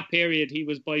 and for that period he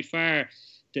was by far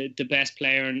the best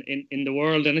player in the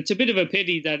world. And it's a bit of a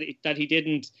pity that he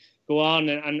didn't go on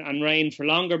and reign for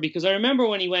longer, because I remember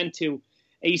when he went to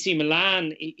AC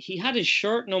Milan, he had his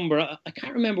shirt number. I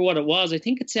can't remember what it was. I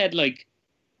think it said like.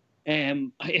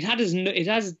 It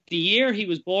has the year he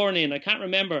was born in. I can't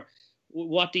remember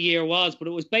what the year was, but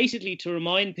it was basically to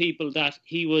remind people that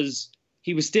he was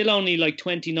still only like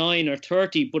 29 or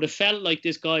 30, but it felt like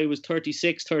this guy was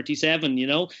 36, 37.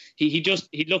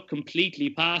 He looked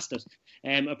completely past it.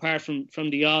 Apart from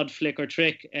the odd flick or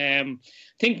trick, I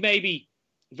think maybe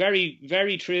very,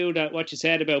 very true that what you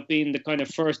said about being the kind of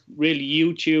first really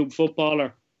YouTube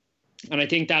footballer, and I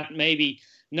think that maybe.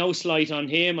 No slight on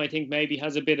him, I think maybe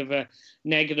has a bit of a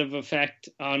negative effect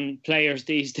on players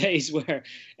these days, where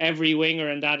every winger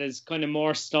and that is kind of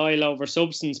more style over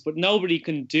substance, but nobody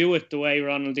can do it the way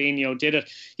Ronaldinho did it.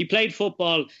 He played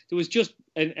football. There was just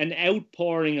an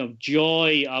outpouring of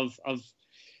joy, of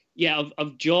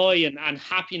joy and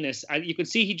happiness. And you could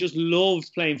see he just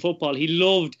loved playing football. He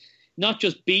loved not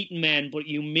just beating men, but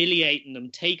humiliating them,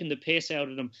 taking the piss out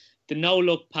of them. The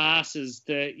no-look passes,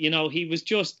 he was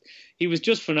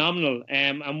just phenomenal,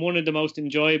 and one of the most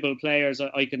enjoyable players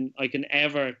I can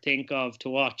ever think of to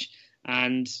watch,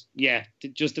 and yeah,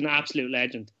 just an absolute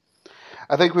legend.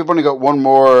 I think we've only got one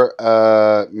more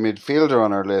midfielder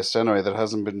on our list anyway that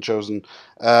hasn't been chosen,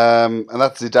 and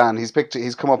that's Zidane.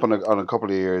 He's come up on a couple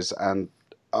of years, and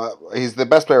he's the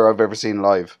best player I've ever seen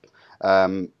live.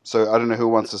 So I don't know who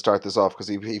wants to start this off, because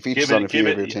he features on a few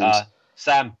of your teams.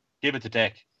 Sam, give it to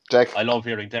Dick. Dick. I love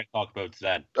hearing Dick talk about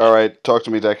Zidane. All right, talk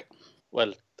to me, Dick.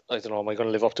 Well, I don't know. Am I going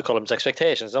to live up to Colm's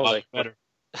expectations? Don't I? Better.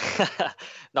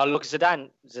 No, look,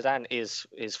 Zidane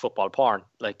is football porn.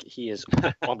 Like, he is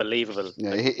unbelievable.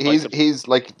 Yeah, he's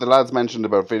like the lads mentioned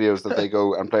about videos that they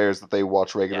go and players that they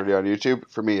watch regularly on YouTube.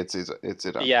 For me, it's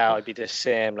Zidane. Yeah, I'd be the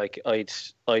same. Like,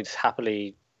 I'd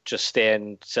happily just stay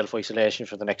in self-isolation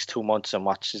for the next 2 months and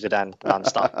watch Zidane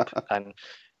non-stop. And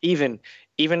even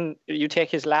you take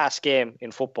his last game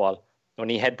in football when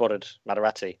he headbutted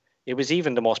Materazzi, it was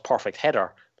even the most perfect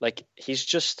header. Like, he's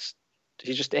just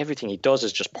everything he does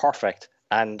is just perfect.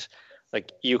 And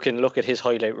like, you can look at his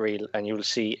highlight reel and you'll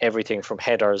see everything from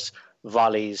headers,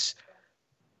 volleys,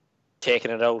 taking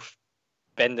it out,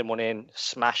 bending one in,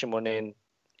 smashing one in.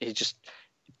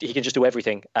 he can just do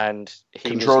everything, and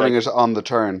controlling it on the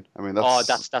turn. I mean,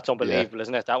 that's unbelievable,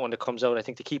 isn't it? That one that comes out, I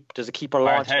think does the keeper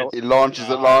launch Hard out? he launches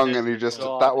it long, and he just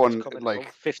that one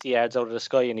like 50 yards out of the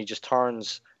sky, and he just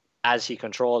turns as he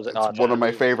controls it. It's one of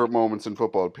my favorite moments in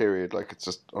football. Period. Like, it's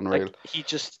just unreal. Like, he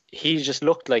just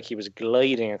looked like he was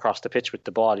gliding across the pitch with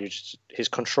the ball. His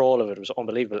control of it was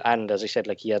unbelievable, and as I said,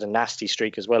 like, he had a nasty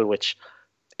streak as well, which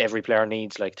every player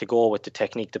needs, like, to go with the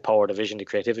technique, the power, the vision, the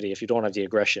creativity. If you don't have the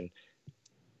aggression,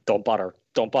 don't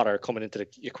bother coming into the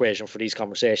equation for these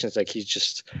conversations. Like, he's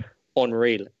just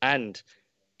unreal. And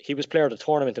he was player of the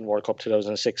tournament in World Cup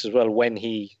 2006 as well, when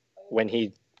he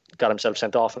got himself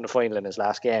sent off in the final in his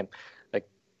last game. Like,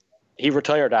 he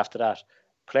retired after that.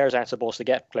 Players aren't supposed to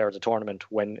get player of the tournament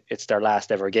when it's their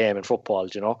last ever game in football,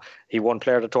 you know. He won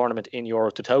player of the tournament in Euro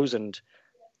 2000,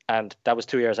 and that was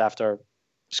 2 years after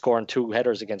scoring 2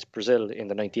 headers against Brazil in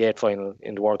the 98 final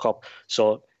in the World Cup.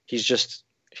 So he's just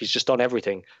done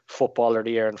everything. Footballer of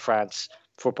the year in France,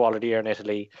 footballer of the year in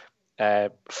Italy,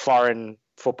 foreign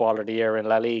footballer of the year in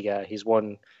La Liga. He's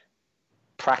won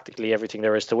practically everything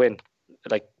there is to win.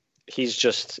 Like, he's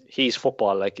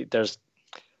football. Like,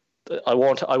 I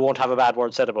won't have a bad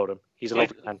word said about him. He's a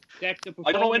lovely man.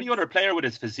 I don't know any other player with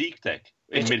his physique, Dick,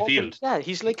 in midfield. Yeah,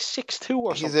 he's like 6'2"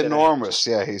 or something. He's enormous.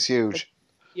 Yeah, he's huge.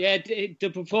 Yeah, the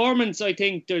performance, I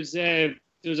think there's a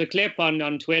clip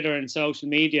on Twitter and social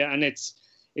media, and it's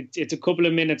a couple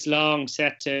of minutes long,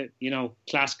 set to, you know,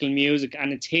 classical music,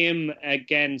 and it's him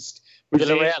against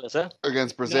Brazil. Villarreal, is it?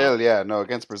 Against Brazil,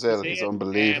 against Brazil, he's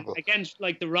unbelievable. Against,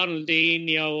 like, the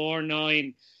Ronaldinho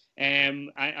R9.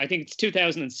 I think it's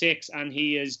 2006, and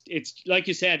it's like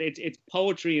you said, it's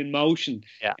poetry in motion.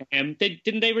 Yeah.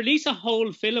 Didn't they release a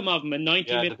whole film of him, a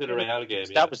 90 minute? The Villarreal game.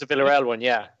 That was the Villarreal one,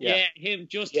 yeah. Him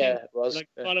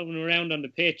following around on the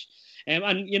pitch.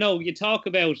 And, you know, you talk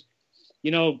about,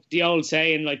 you know, the old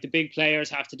saying, like, the big players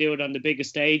have to do it on the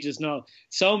biggest stages. No,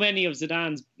 so many of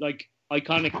Zidane's, like,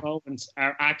 iconic moments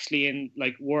are actually in,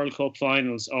 like, World Cup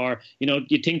finals, or, you know,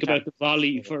 you think about the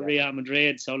volley for Real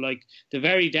Madrid. So, like, the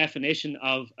very definition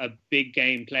of a big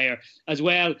game player as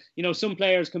well. You know, some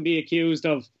players can be accused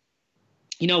of,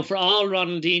 you know, for all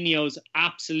Ronaldinho's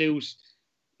absolute,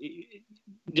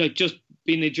 just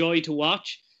being a joy to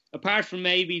watch, apart from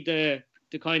maybe the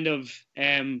kind of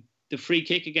the free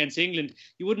kick against England,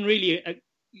 you wouldn't really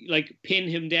like pin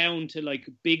him down to, like,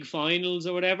 big finals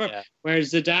or whatever. Yeah.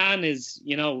 Whereas Zidane is,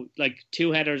 you know, like,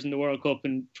 2 headers in the World Cup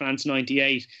in France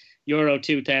 98, Euro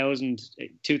 2000,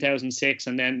 2006,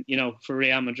 and then, you know, for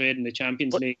Real Madrid in the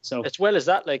Champions League. So as well as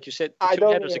that, like you said, 2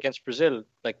 headers against Brazil,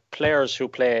 like, players who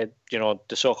play, you know,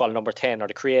 the so-called number 10 or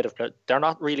the creative player, they're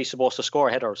not really supposed to score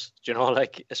headers, you know,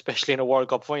 like, especially in a World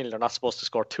Cup final, they're not supposed to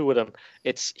score 2 of them.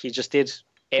 He just did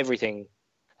everything.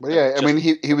 But yeah, I mean,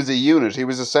 he was a unit. He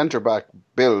was a centre-back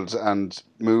build and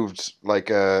moved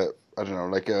like a, I don't know,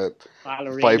 like a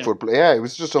ballerina. 5 foot player. Yeah, it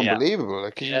was just unbelievable.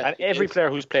 Like, and every player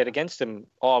who's played against him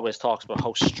always talks about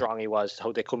how strong he was,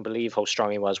 how they couldn't believe how strong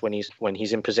he was when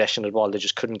he's in possession of the ball. They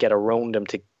just couldn't get around him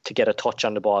to get a touch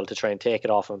on the ball to try and take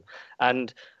it off him.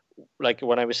 And, like,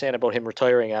 when I was saying about him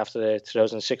retiring after the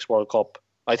 2006 World Cup,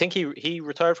 I think he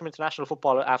retired from international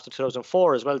football after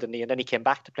 2004 as well, didn't he? And then he came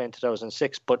back to play in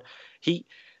 2006. But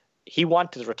he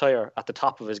wanted to retire at the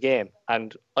top of his game,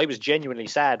 and I was genuinely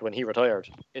sad when he retired.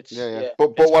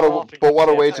 But what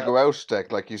a way to go out,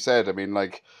 Dick. Like you said, I mean,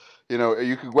 like, you know,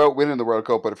 you could go out winning the World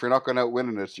Cup, but if you're not going out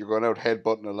winning it, you're going out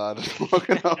headbutting a lad and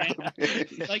walking off the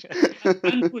pitch.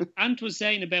 Like Ant was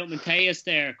saying about Mateus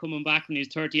there coming back when he was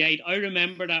 38. I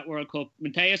remember that World Cup.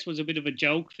 Mateus was a bit of a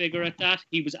joke figure at that.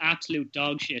 He was absolute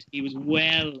dog shit. He was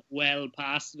well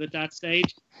past it at that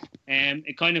stage.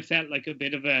 It kind of felt like a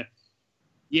bit of a,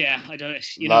 yeah, I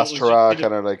don't, you know, last hurrah,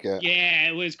 kind of like, yeah,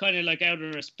 it was kind of like out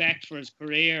of respect for his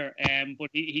career. But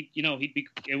he you know,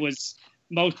 it was,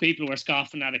 most people were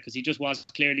scoffing at it because he just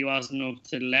clearly wasn't up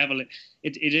to the level.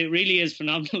 It really is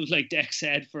phenomenal, like Dex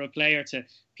said, for a player to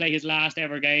play his last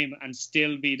ever game and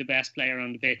still be the best player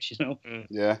on the pitch, you know.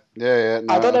 Yeah. No,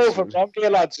 I don't know if I'm wrong here,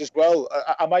 lads, as well.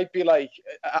 I might be like,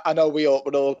 I know we're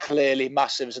all clearly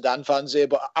massive Zidane fans here,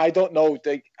 but I don't know.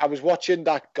 I was watching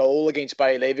that goal against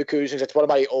Bayer Leverkusen. It's one of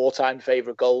my all-time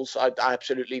favourite goals. I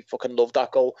absolutely fucking love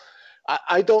that goal.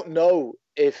 I don't know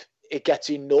if it gets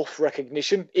enough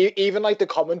recognition. Even, like, the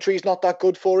commentary is not that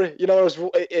good for it. You know,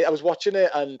 I was watching it,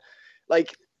 and,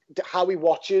 like, how he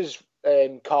watches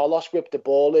Carlos whip the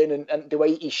ball in, and the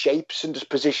way he shapes and just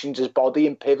positions his body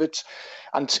and pivots,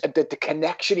 and the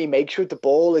connection he makes with the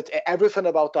ball. Everything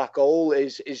about that goal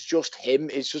is just him.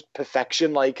 It's just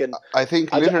perfection. Like, and I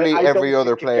think literally every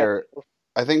other player.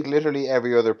 I think literally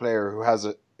every other player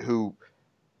who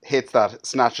hits that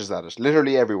snatches at it.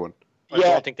 Literally everyone. I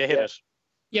don't think they hit it.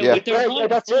 Yeah, with their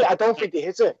good that's foot. it. I don't think they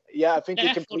hit it. Yeah, I think they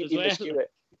Left foot completely as well. miscue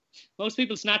it. Most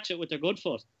people snatch it with their good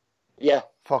foot. Yeah.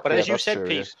 Fuck But yeah, as you that's said, true,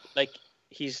 Pete, like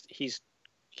he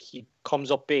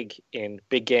comes up big in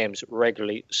big games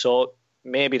regularly. So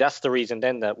maybe that's the reason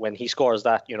then that when he scores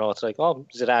that, it's like, oh,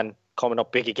 Zidane coming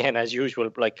up big again as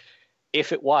usual. Like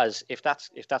if that's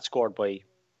scored by,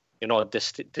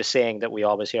 the saying that we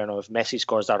always hear, if Messi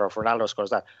scores that or if Ronaldo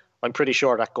scores that, I'm pretty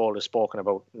sure that goal is spoken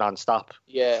about non-stop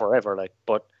forever. Like,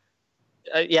 but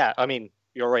I mean,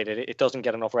 you're right. It doesn't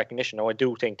get enough recognition. Now, I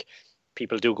do think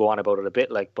people do go on about it a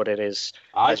bit, like, but it is,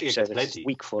 as you said, it's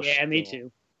weak foot. Yeah, me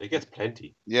too. It gets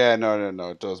plenty. Yeah, no,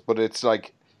 it does. But it's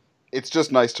like, it's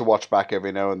just nice to watch back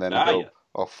every now and then and go,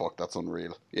 oh fuck, that's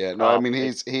unreal. Yeah, no, I mean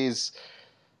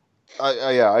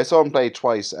I saw him play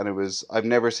twice, and I've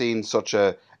never seen such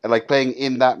like playing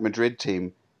in that Madrid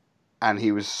team, and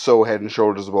he was so head and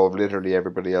shoulders above literally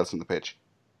everybody else on the pitch.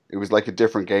 It was like a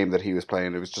different game that he was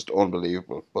playing. It was just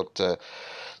unbelievable. But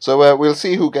so we'll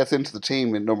see who gets into the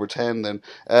team in number 10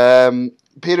 then.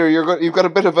 Peter, you've got a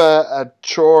bit of a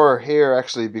chore here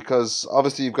actually, because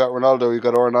obviously you've got Ronaldo, you've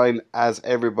got R9 as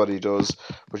everybody does,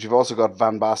 but you've also got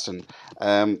Van Basten.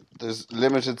 There's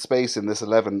limited space in this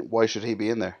 11. Why should he be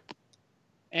in there?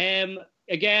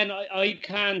 Again, I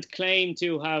can't claim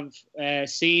to have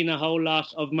seen a whole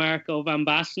lot of Marco Van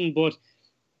Basten, but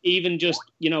even just,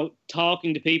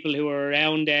 talking to people who were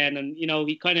around then, and,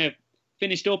 he kind of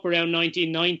finished up around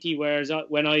 1990, whereas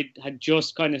when I had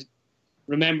just kind of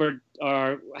remembered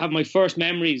or have my first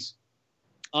memories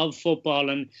of football,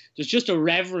 and there's just a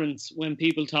reverence when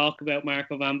people talk about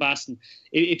Marco Van Basten.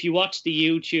 If you watch the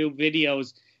YouTube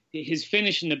videos, his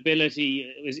finishing ability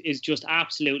is just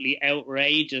absolutely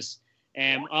outrageous.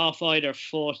 Off either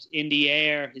foot, in the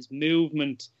air, his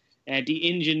movement, the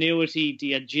ingenuity,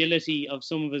 the agility of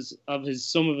some of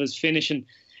his finishing.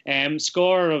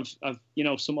 Scorer of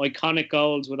some iconic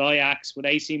goals with Ajax, with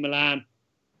AC Milan,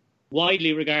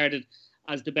 widely regarded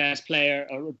as the best player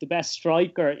or the best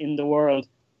striker in the world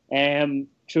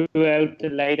throughout the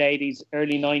late 80s,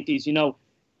 early 90s.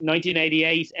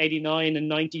 1988, 89 and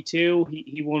 92,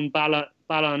 he won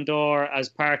Ballon d'Or as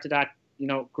part of that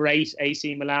great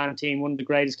AC Milan team, one of the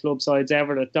greatest club sides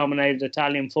ever that dominated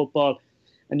Italian football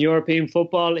and European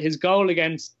football. His goal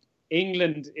against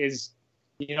England is,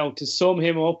 to sum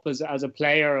him up as a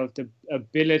player of the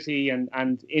ability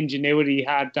and ingenuity he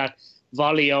had. That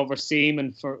volley over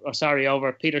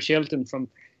over Peter Shilton from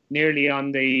nearly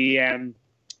on the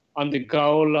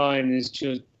goal line is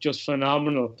just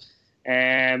phenomenal.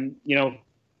 Part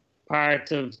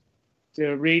of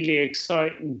the really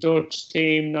exciting Dutch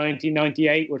team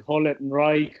 1998 with Hullet and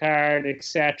Rijkaard,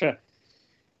 etc.,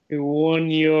 who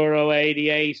won Euro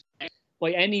 88.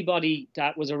 By anybody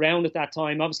that was around at that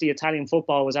time, obviously Italian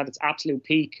football was at its absolute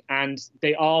peak, and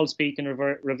they all speak in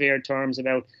revered terms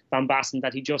about Van Basten,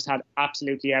 that he just had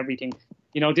absolutely everything.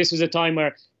 This was a time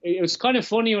where it was kind of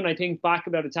funny when I think back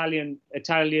about Italian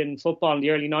football in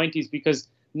the early 90s, because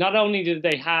not only did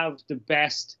they have the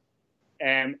best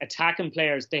attacking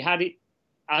players, they had it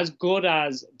as good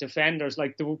as defenders.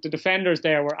 Like the defenders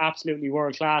there were absolutely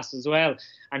world class as well,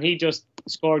 and he just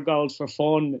scored goals for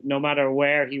fun no matter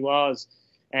where he was.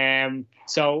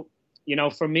 So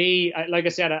for me, like I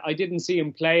said, I didn't see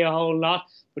him play a whole lot,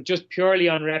 but just purely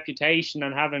on reputation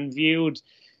and having viewed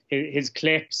his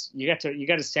clips, you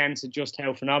get a sense of just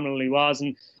how phenomenal he was.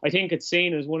 And I think it's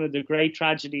seen as one of the great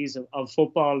tragedies of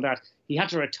football that he had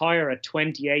to retire at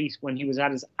 28 when he was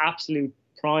at his absolute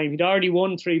prime. He'd already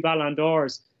won 3 Ballon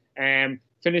d'Ors,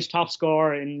 finished top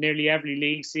scorer in nearly every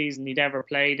league season he'd ever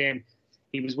played in.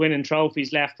 He was winning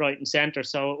trophies left, right and centre.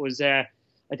 So it was, I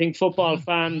think football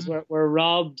fans were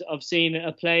robbed of seeing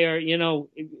a player,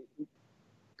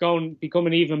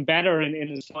 becoming even better in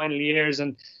his final years.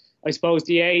 And I suppose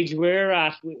the age we're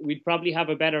at, we'd probably have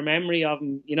a better memory of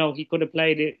him. He could have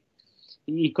played it.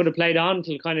 He could have played on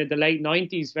till kind of the late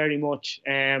 90s very much.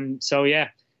 So yeah,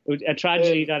 it was a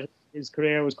tragedy that his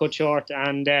career was cut short.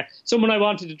 And someone I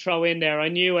wanted to throw in there, I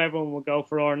knew everyone would go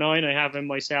for R9. I have him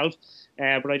myself,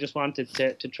 but I just wanted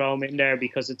to throw him in there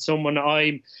because it's someone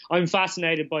I'm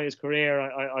fascinated by his career.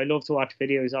 I love to watch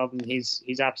videos of him.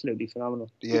 He's absolutely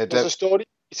phenomenal. Yeah, there's a story.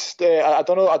 I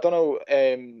don't know.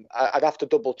 I'd have to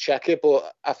double check it,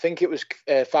 but I think it was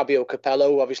Fabio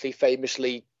Capello, obviously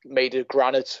famously made of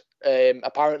granite.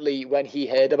 Apparently, when he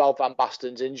heard about Van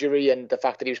Basten's injury and the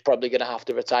fact that he was probably going to have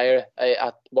to retire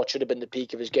at what should have been the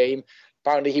peak of his game,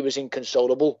 apparently he was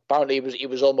inconsolable. Apparently, he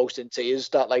was almost in tears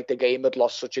that the game had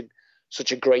lost such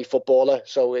a great footballer.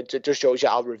 So it just shows you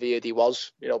how revered he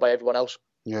was, by everyone else.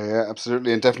 Yeah,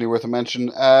 absolutely, and definitely worth a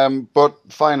mention. But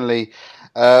finally,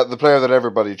 the player that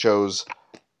everybody chose,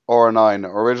 R9,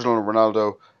 original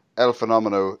Ronaldo, El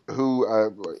Fenomeno. Who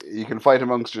you can fight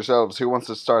amongst yourselves. Who wants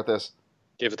to start this?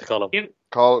 Give it to Colin.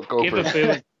 Go Give for a it.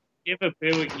 boo. Give a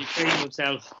boo. You treat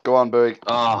himself. Go on, Bowie.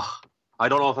 I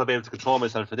don't know if I'll be able to control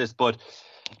myself for this, but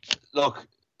look,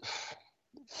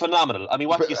 phenomenal. I mean,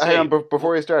 what do you Hang say? on,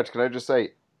 before you start, can I just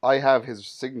say I have his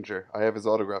signature. I have his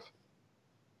autograph.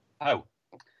 How?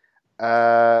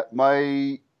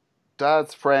 My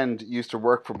dad's friend used to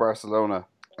work for Barcelona.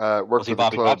 Worked Was he for the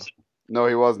Bobby club. Robson? No,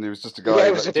 he wasn't. He was just a guy. Yeah,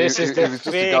 it was a- This is he the was just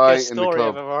a guy fakest in the story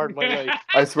I've club. ever heard in my life.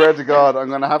 I swear to God, I'm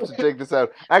going to have to dig this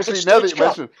out. Actually, a now that stage you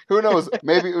mention it, who knows?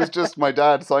 Maybe it was just my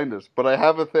dad signed it, but I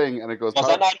have a thing, and it goes. Was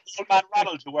that not old man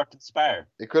Ronald who worked in Spar?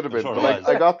 It could have I'm been, sure but it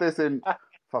was. I got this in.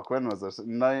 Fuck, when was it?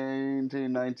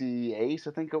 1998,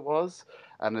 I think it was.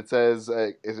 And it says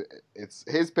it's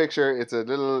his picture. It's a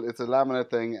laminate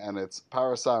thing, and it's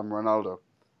Parasam Ronaldo.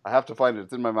 I have to find it.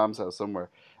 It's in my mom's house somewhere.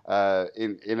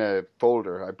 In a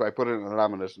folder. I put it in a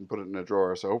laminate and put it in a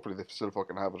drawer. So hopefully they still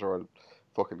fucking have it, or I'll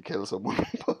fucking kill someone.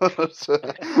 but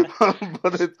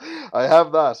I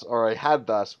have that, or I had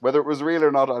that. Whether it was real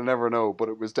or not, I'll never know. But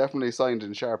it was definitely signed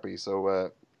in Sharpie.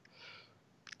 So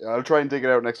I'll try and dig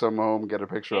it out next time I'm home and get a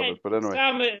picture of it. But anyway,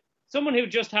 Sam, someone who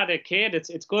just had a kid,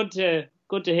 it's good to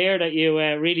hear that you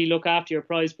really look after your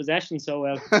prized possessions so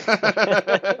well.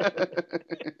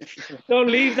 Don't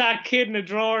leave that kid in a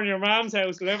drawer in your mom's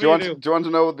house. Whatever you do. Do you want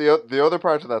to know the other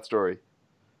part of that story?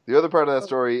 The other part of that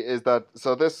story is that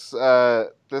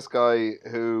this guy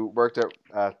who worked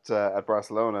at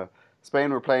Barcelona,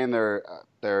 Spain were playing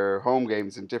their home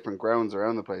games in different grounds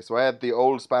around the place. So I had the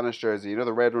old Spanish jersey,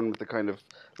 the red one with the kind of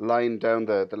line down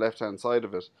the left hand side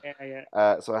of it.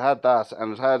 Yeah. So I had that,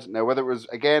 and it had now whether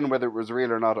it was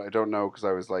real or not, I don't know because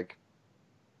I was like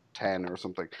 10 or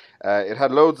something. It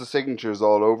had loads of signatures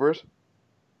all over it,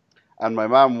 and my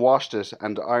mum washed it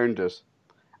and ironed it,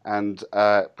 and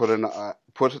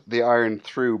put the iron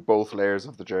through both layers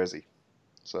of the jersey.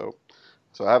 So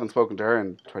I haven't spoken to her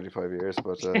in 25 years,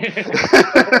 but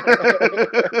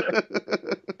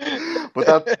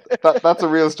but that's a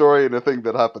real story and a thing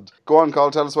that happened. Go on, Carl,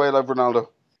 tell us why you love Ronaldo.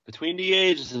 Between the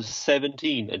ages of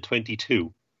 17 and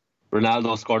 22,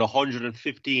 Ronaldo scored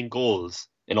 115 goals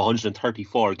in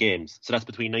 134 games. So that's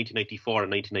between 1994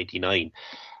 and 1999.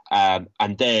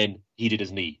 And then he did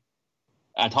his knee.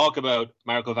 And talk about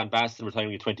Marco van Basten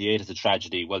retiring at 28 as a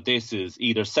tragedy. Well, this is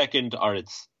either second or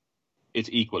it's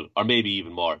equal, or maybe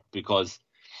even more, because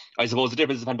I suppose the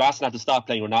difference is Van Basten had to stop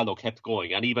playing, Ronaldo kept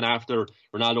going. And even after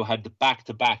Ronaldo had the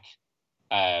back-to-back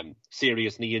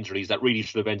serious knee injuries that really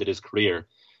should have ended his career,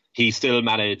 he still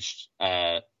managed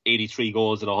 83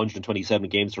 goals in 127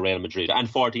 games for Real Madrid and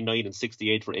 49 and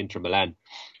 68 for Inter Milan.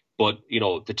 But,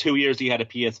 the 2 years he had at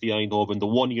PSV Eindhoven, the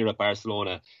 1 year at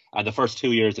Barcelona, and the first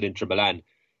 2 years at Inter Milan,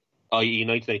 i.e.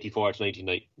 1994 to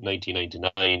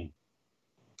 1999,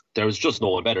 there was just no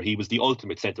one better. He was the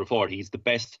ultimate centre forward. He's the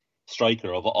best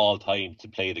striker of all time to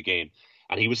play the game.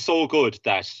 And he was so good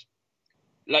that,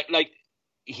 like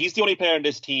he's the only player in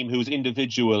this team whose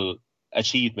individual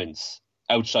achievements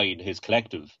outshine his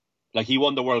collective. Like, he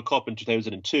won the World Cup in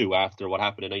 2002 after what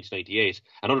happened in 1998.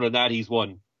 And other than that, he's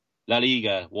won La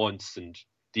Liga once, and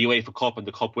the UEFA Cup and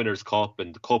the Cup Winners' Cup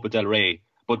and the Copa del Rey.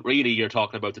 But really, you're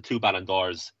talking about the 2 Ballon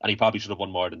d'Ors, and he probably should have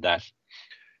won more than that.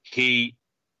 He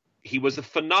was a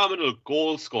phenomenal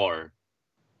goal scorer,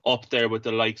 up there with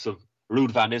the likes of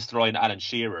Ruud van Nistelrooy and Alan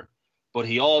Shearer. But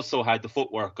he also had the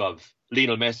footwork of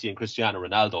Lionel Messi and Cristiano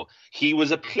Ronaldo. He was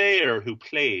a player who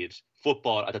played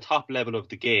football at the top level of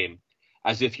the game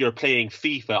as if you're playing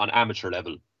FIFA on amateur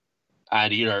level.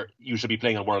 And you should be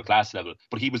playing on world-class level.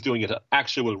 But he was doing it at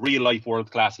actual real-life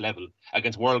world-class level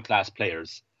against world-class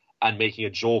players and making a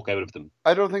joke out of them.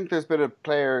 I don't think there's been a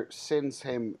player since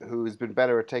him who's been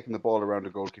better at taking the ball around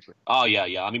a goalkeeper. Oh,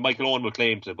 yeah. I mean, Michael Owen would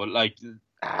claim to, but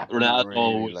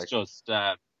Ronaldo was just...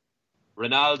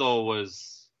 Ronaldo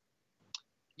was...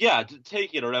 Yeah,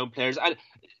 taking it around players. And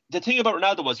the thing about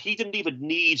Ronaldo was he didn't even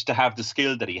need to have the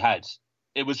skill that he had.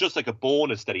 It was just like a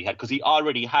bonus that he had, because he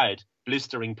already had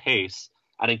blistering pace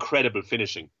and incredible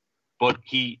finishing. But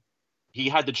he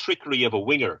had the trickery of a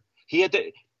winger. He had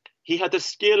the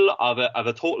skill of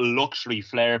a total luxury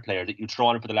flair player that you throw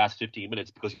on for the last 15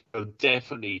 minutes, because he'll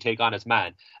definitely take on his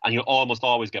man, and he'll almost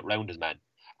always get round his man.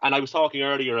 And I was talking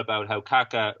earlier about how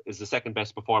Kaká is the second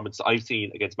best performance I've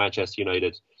seen against Manchester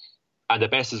United, and the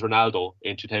best is Ronaldo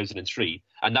in 2003,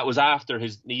 and that was after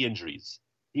his knee injuries.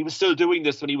 He was still doing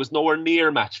this when he was nowhere near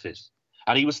match fit,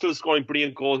 and he was still scoring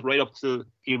brilliant goals right up till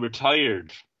he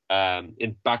retired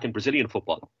back in Brazilian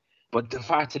football. But the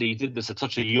fact that he did this at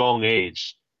such a young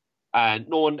age, and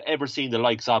no one ever seen the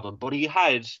likes of him, but he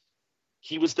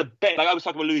was the best. Like I was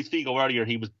talking about Luis Figo earlier,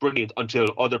 he was brilliant until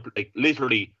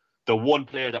literally the one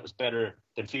player that was better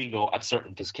than Figo at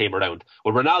certain things came around.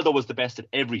 Well, Ronaldo was the best at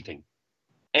everything.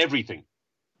 Everything.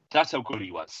 That's how good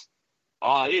he was.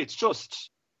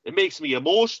 It makes me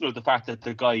emotional, the fact that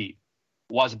the guy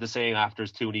wasn't the same after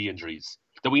his 2 knee injuries.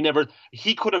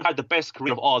 He could have had the best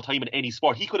career of all time in any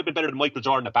sport. He could have been better than Michael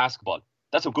Jordan at basketball.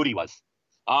 That's how good he was.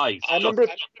 I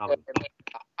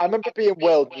remember being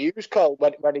world news, Carl,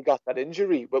 when he got that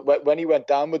injury, when he went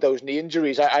down with those knee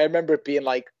injuries. I remember it being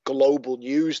like global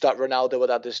news that Ronaldo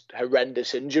had this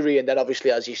horrendous injury, and then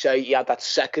obviously, as you say, he had that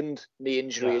second knee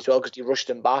injury as well because he rushed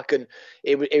him back, and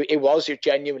it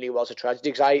genuinely was a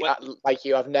tragedy. Because like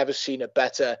you, I've never seen a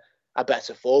better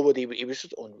forward. He was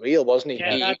just unreal, wasn't he?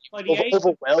 Yeah, he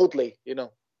was otherworldly, you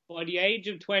know. By the age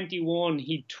of 21,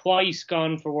 he'd twice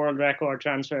gone for world record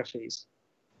transfer fees.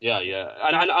 Yeah.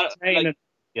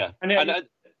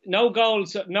 No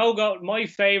goals. My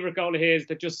favourite goal of his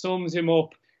that just sums him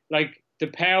up, like the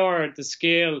power, the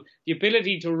skill, the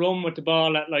ability to run with the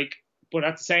ball but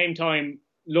at the same time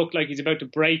look like he's about to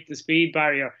break the speed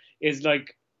barrier, is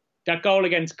like that goal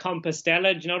against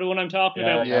Compostela. Do you know the one I'm talking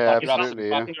about? Yeah,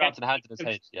 absolutely.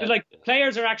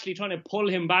 Players are actually trying to pull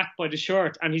him back by the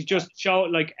shirt, and he's just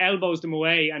elbows them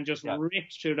away and just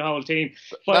rips through the whole team.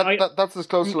 But that's as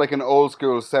close to like an old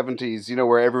school 70s,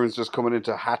 where everyone's just coming in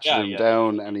to hatch him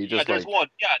down, and he just there's one.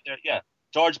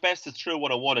 George Best is through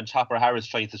 1-on-1 and Chopper Harris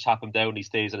trying to chop him down. He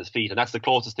stays on his feet, and that's the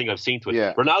closest thing I've seen to it.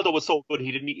 Yeah. Ronaldo was so good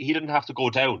he didn't have to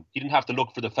go down. He didn't have to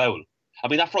look for the foul. I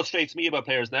mean, that frustrates me about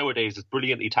players nowadays. Is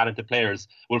brilliantly talented players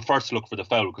will first look for the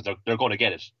foul because they're going to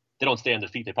get it. They don't stay on their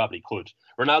feet. They probably could.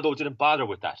 Ronaldo didn't bother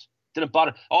with that. Didn't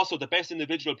bother. Also, the best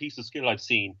individual piece of skill I've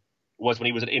seen was when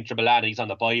he was at Inter Milan and he's on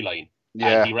the byline.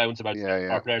 Yeah. And he rounds about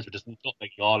our players, but just not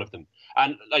making all of them.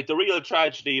 And like the real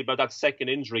tragedy about that second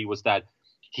injury was that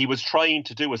he was trying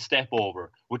to do a step over,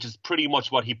 which is pretty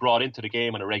much what he brought into the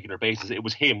game on a regular basis. It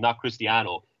was him, not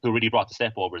Cristiano, who really brought the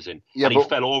step overs in. Yeah, and he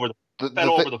fell over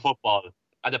the football.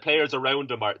 And the players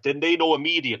around him they know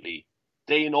immediately.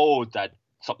 They know that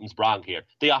something's wrong here.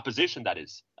 The opposition, that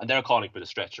is. And they're calling for the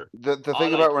stretcher. The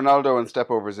thing about Ronaldo and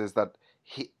step overs is that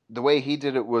the way he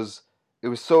did it was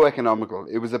so economical.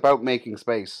 It was about making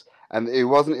space. And it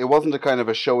wasn't a kind of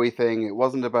a showy thing. It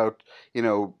wasn't about,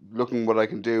 looking what I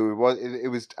can do. It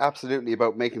was absolutely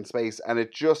about making space, and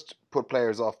it just put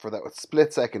players off for that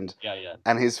split second. Yeah.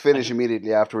 And his finish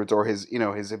immediately afterwards, or his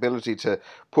ability to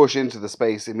push into the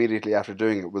space immediately after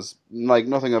doing it, was like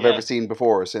nothing I've ever seen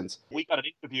before or since. We got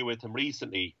an interview with him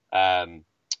recently, and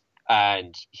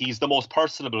he's the most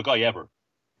personable guy ever.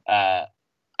 And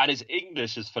his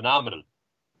English is phenomenal.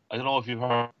 I don't know if you've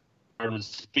heard him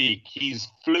speak. He's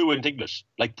fluent English,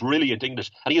 like brilliant English,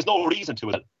 and he has no reason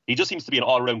to it. He just seems to be an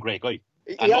all-round great guy.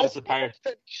 He almost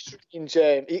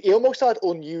had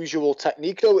unusual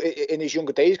technique though in his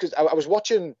younger days, because I was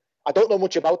watching. I don't know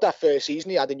much about that first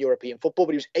season he had in European football,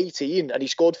 but he was 18 and he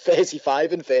scored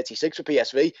 35 and 36 for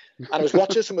PSV. And I was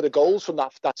watching some of the goals from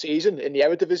that season in the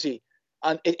Eredivisie,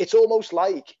 and it's almost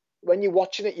like, when you're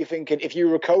watching it, you're thinking, if you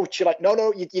were a coach, you're like, no,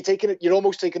 you're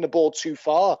almost taking the ball too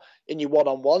far in your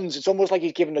one-on-ones. It's almost like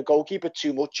he's giving the goalkeeper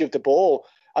too much of the ball,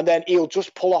 and then he'll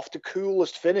just pull off the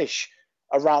coolest finish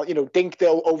around, dinked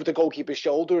over the goalkeeper's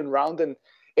shoulder and round, and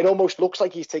it almost looks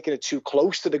like he's taking it too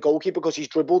close to the goalkeeper because he's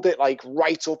dribbled it like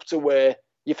right up to where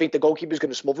you think the goalkeeper's going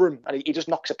to smother him, and he just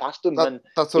knocks it past him.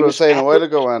 That's what I was saying a while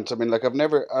ago, Ant. I mean, like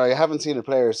I haven't seen a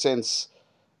player since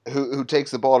who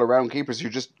takes the ball around keepers, who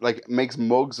just like makes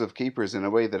mugs of keepers in a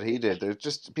way that he did. There's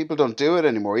just, people don't do it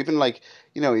anymore. Even like,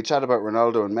 you chat about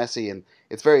Ronaldo and Messi, and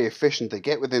it's very efficient. They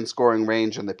get within scoring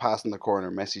range and they pass in the corner.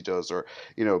 Messi does, or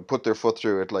put their foot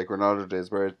through it like Ronaldo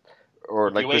does, or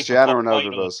like Cristiano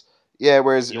Ronaldo does. Yeah,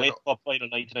 whereas the UEFA Cup final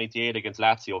 1998 against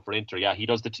Lazio for Inter, he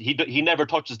does he never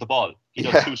touches the ball. He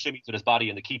does two shimmies with his body,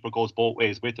 and the keeper goes both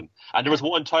ways with him. And there was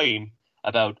one time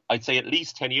about, I'd say at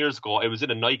least 10 years ago, I was in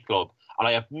a nightclub, and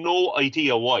I have no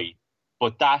idea why,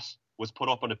 but that was put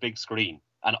up on a big screen,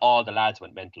 and all the lads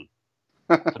went mental.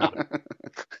 Phenomenal.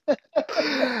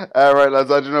 All right, lads,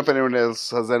 I don't know if anyone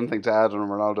else has anything to add on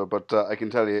Ronaldo, but I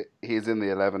can tell you he's in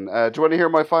the 11. Do you want to hear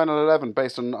my final 11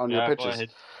 based on your pitches? Go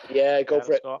ahead. Yeah, go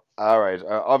for it. All right.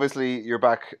 Obviously, you're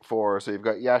back for, so you've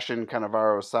got Yashin,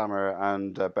 Cannavaro, Sammer,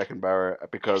 and Beckenbauer,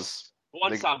 because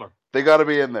Sammer. They got to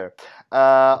be in there.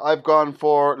 I've gone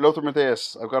for Lothar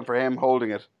Matthäus. I've gone for him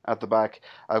holding it at the back.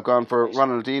 I've gone for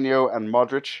Ronaldinho and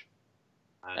Modric.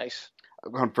 Nice.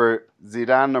 I've gone for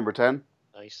Zidane, number 10.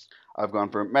 Nice. I've gone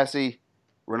for Messi,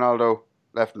 Ronaldo,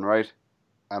 left and right.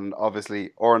 and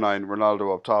obviously R9,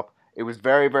 Ronaldo up top. It was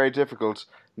very, very difficult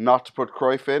not to put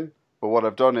Cruyff in, but what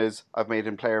I've done is I've made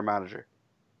him player manager.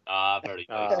 Very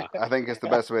nice. I think it's the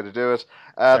best way to do it.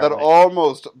 Fair That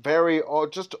play.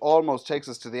 just almost takes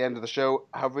us to the end of the show.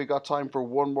 Have we got time for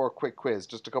one more quick quiz?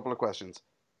 Just a couple of questions.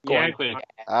 Go on, quick.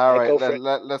 All right, go for it.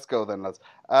 let's go then, lads.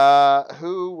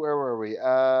 Where were we?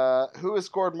 Who has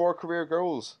scored more career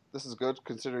goals? This is good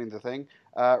considering the thing.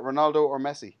 Ronaldo or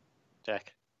Messi?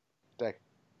 Deck. Deck.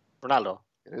 Ronaldo.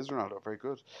 It is Ronaldo. Very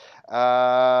good.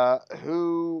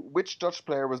 Which Dutch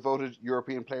player was voted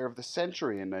European Player of the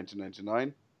Century in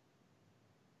 1999?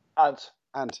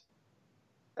 And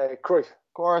Cruyff.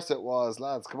 of course it was,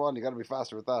 lads. Come on, you got to be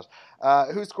faster with that.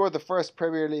 Who scored the first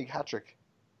Premier League hat trick?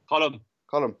 Column.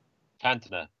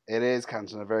 Cantona. It is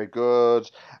Cantona. Very good.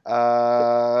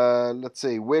 Let's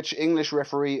see. Which English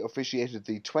referee officiated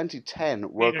the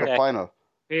 2010 World Peter. Cup final?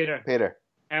 Peter.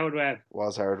 Howard Webb.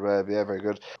 Was Howard Webb. Yeah, very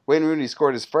good. Wayne Rooney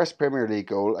scored his first Premier League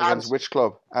goal against which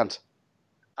club? And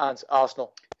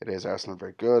Arsenal. It is Arsenal.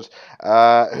 Very good.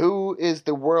 Who is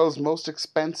the world's most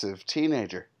expensive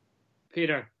teenager?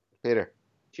 Peter.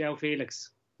 Joe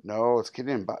Felix. No, it's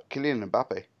Kylian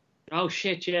Mbappe. Oh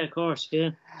shit! Yeah, of course.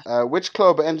 Yeah. Which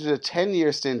club ended a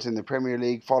 10-year stint in the Premier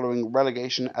League following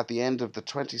relegation at the end of the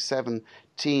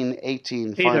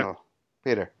 2017-18 final?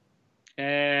 Peter.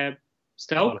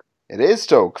 Stoke. It is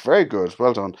Stoke. Very good.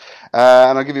 Well done.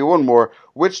 And I'll give you one more.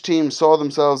 Which team saw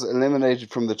themselves eliminated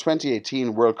from the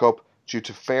 2018 World Cup due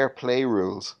to fair play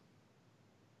rules?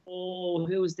 Oh,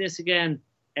 who was this again?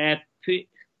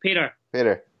 Peter.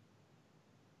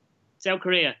 South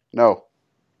Korea. No.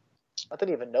 I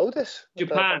didn't even know this.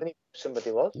 Japan. I didn't even know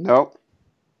somebody was. No.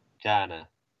 Ghana.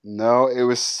 No, it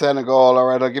was Senegal. All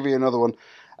right, I'll give you another one.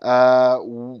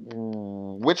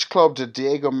 Which club did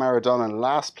Diego Maradona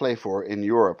last play for in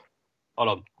Europe?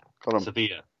 Column.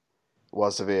 Sevilla.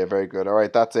 Was Sevilla. Very good. All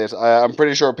right, that's it. I'm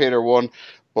pretty sure Peter won,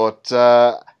 but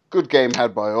good game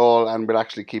had by all, and we'll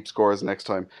actually keep scores next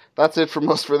time. That's it from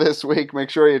us for this week. Make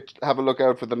sure you have a look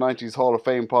out for the 90s Hall of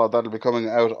Fame pod. That'll be coming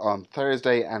out on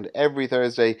Thursday and every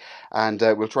Thursday, and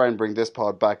we'll try and bring this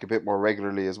pod back a bit more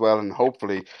regularly as well, and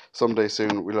hopefully someday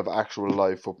soon we'll have actual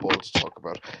live football to talk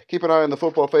about. Keep an eye on the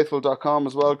footballfaithful.com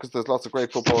as well, because there's lots of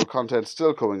great football content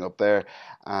still coming up there,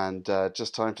 and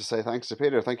just time to say thanks to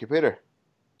Peter. Thank you, Peter.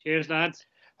 Cheers, lads.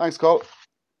 Thanks, Cole.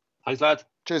 Thanks, lad.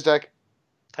 Cheers, Jack.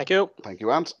 Thank you. Thank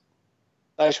you, Ant.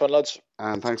 Nice one, lads.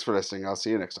 And thanks for listening. I'll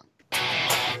see you next time.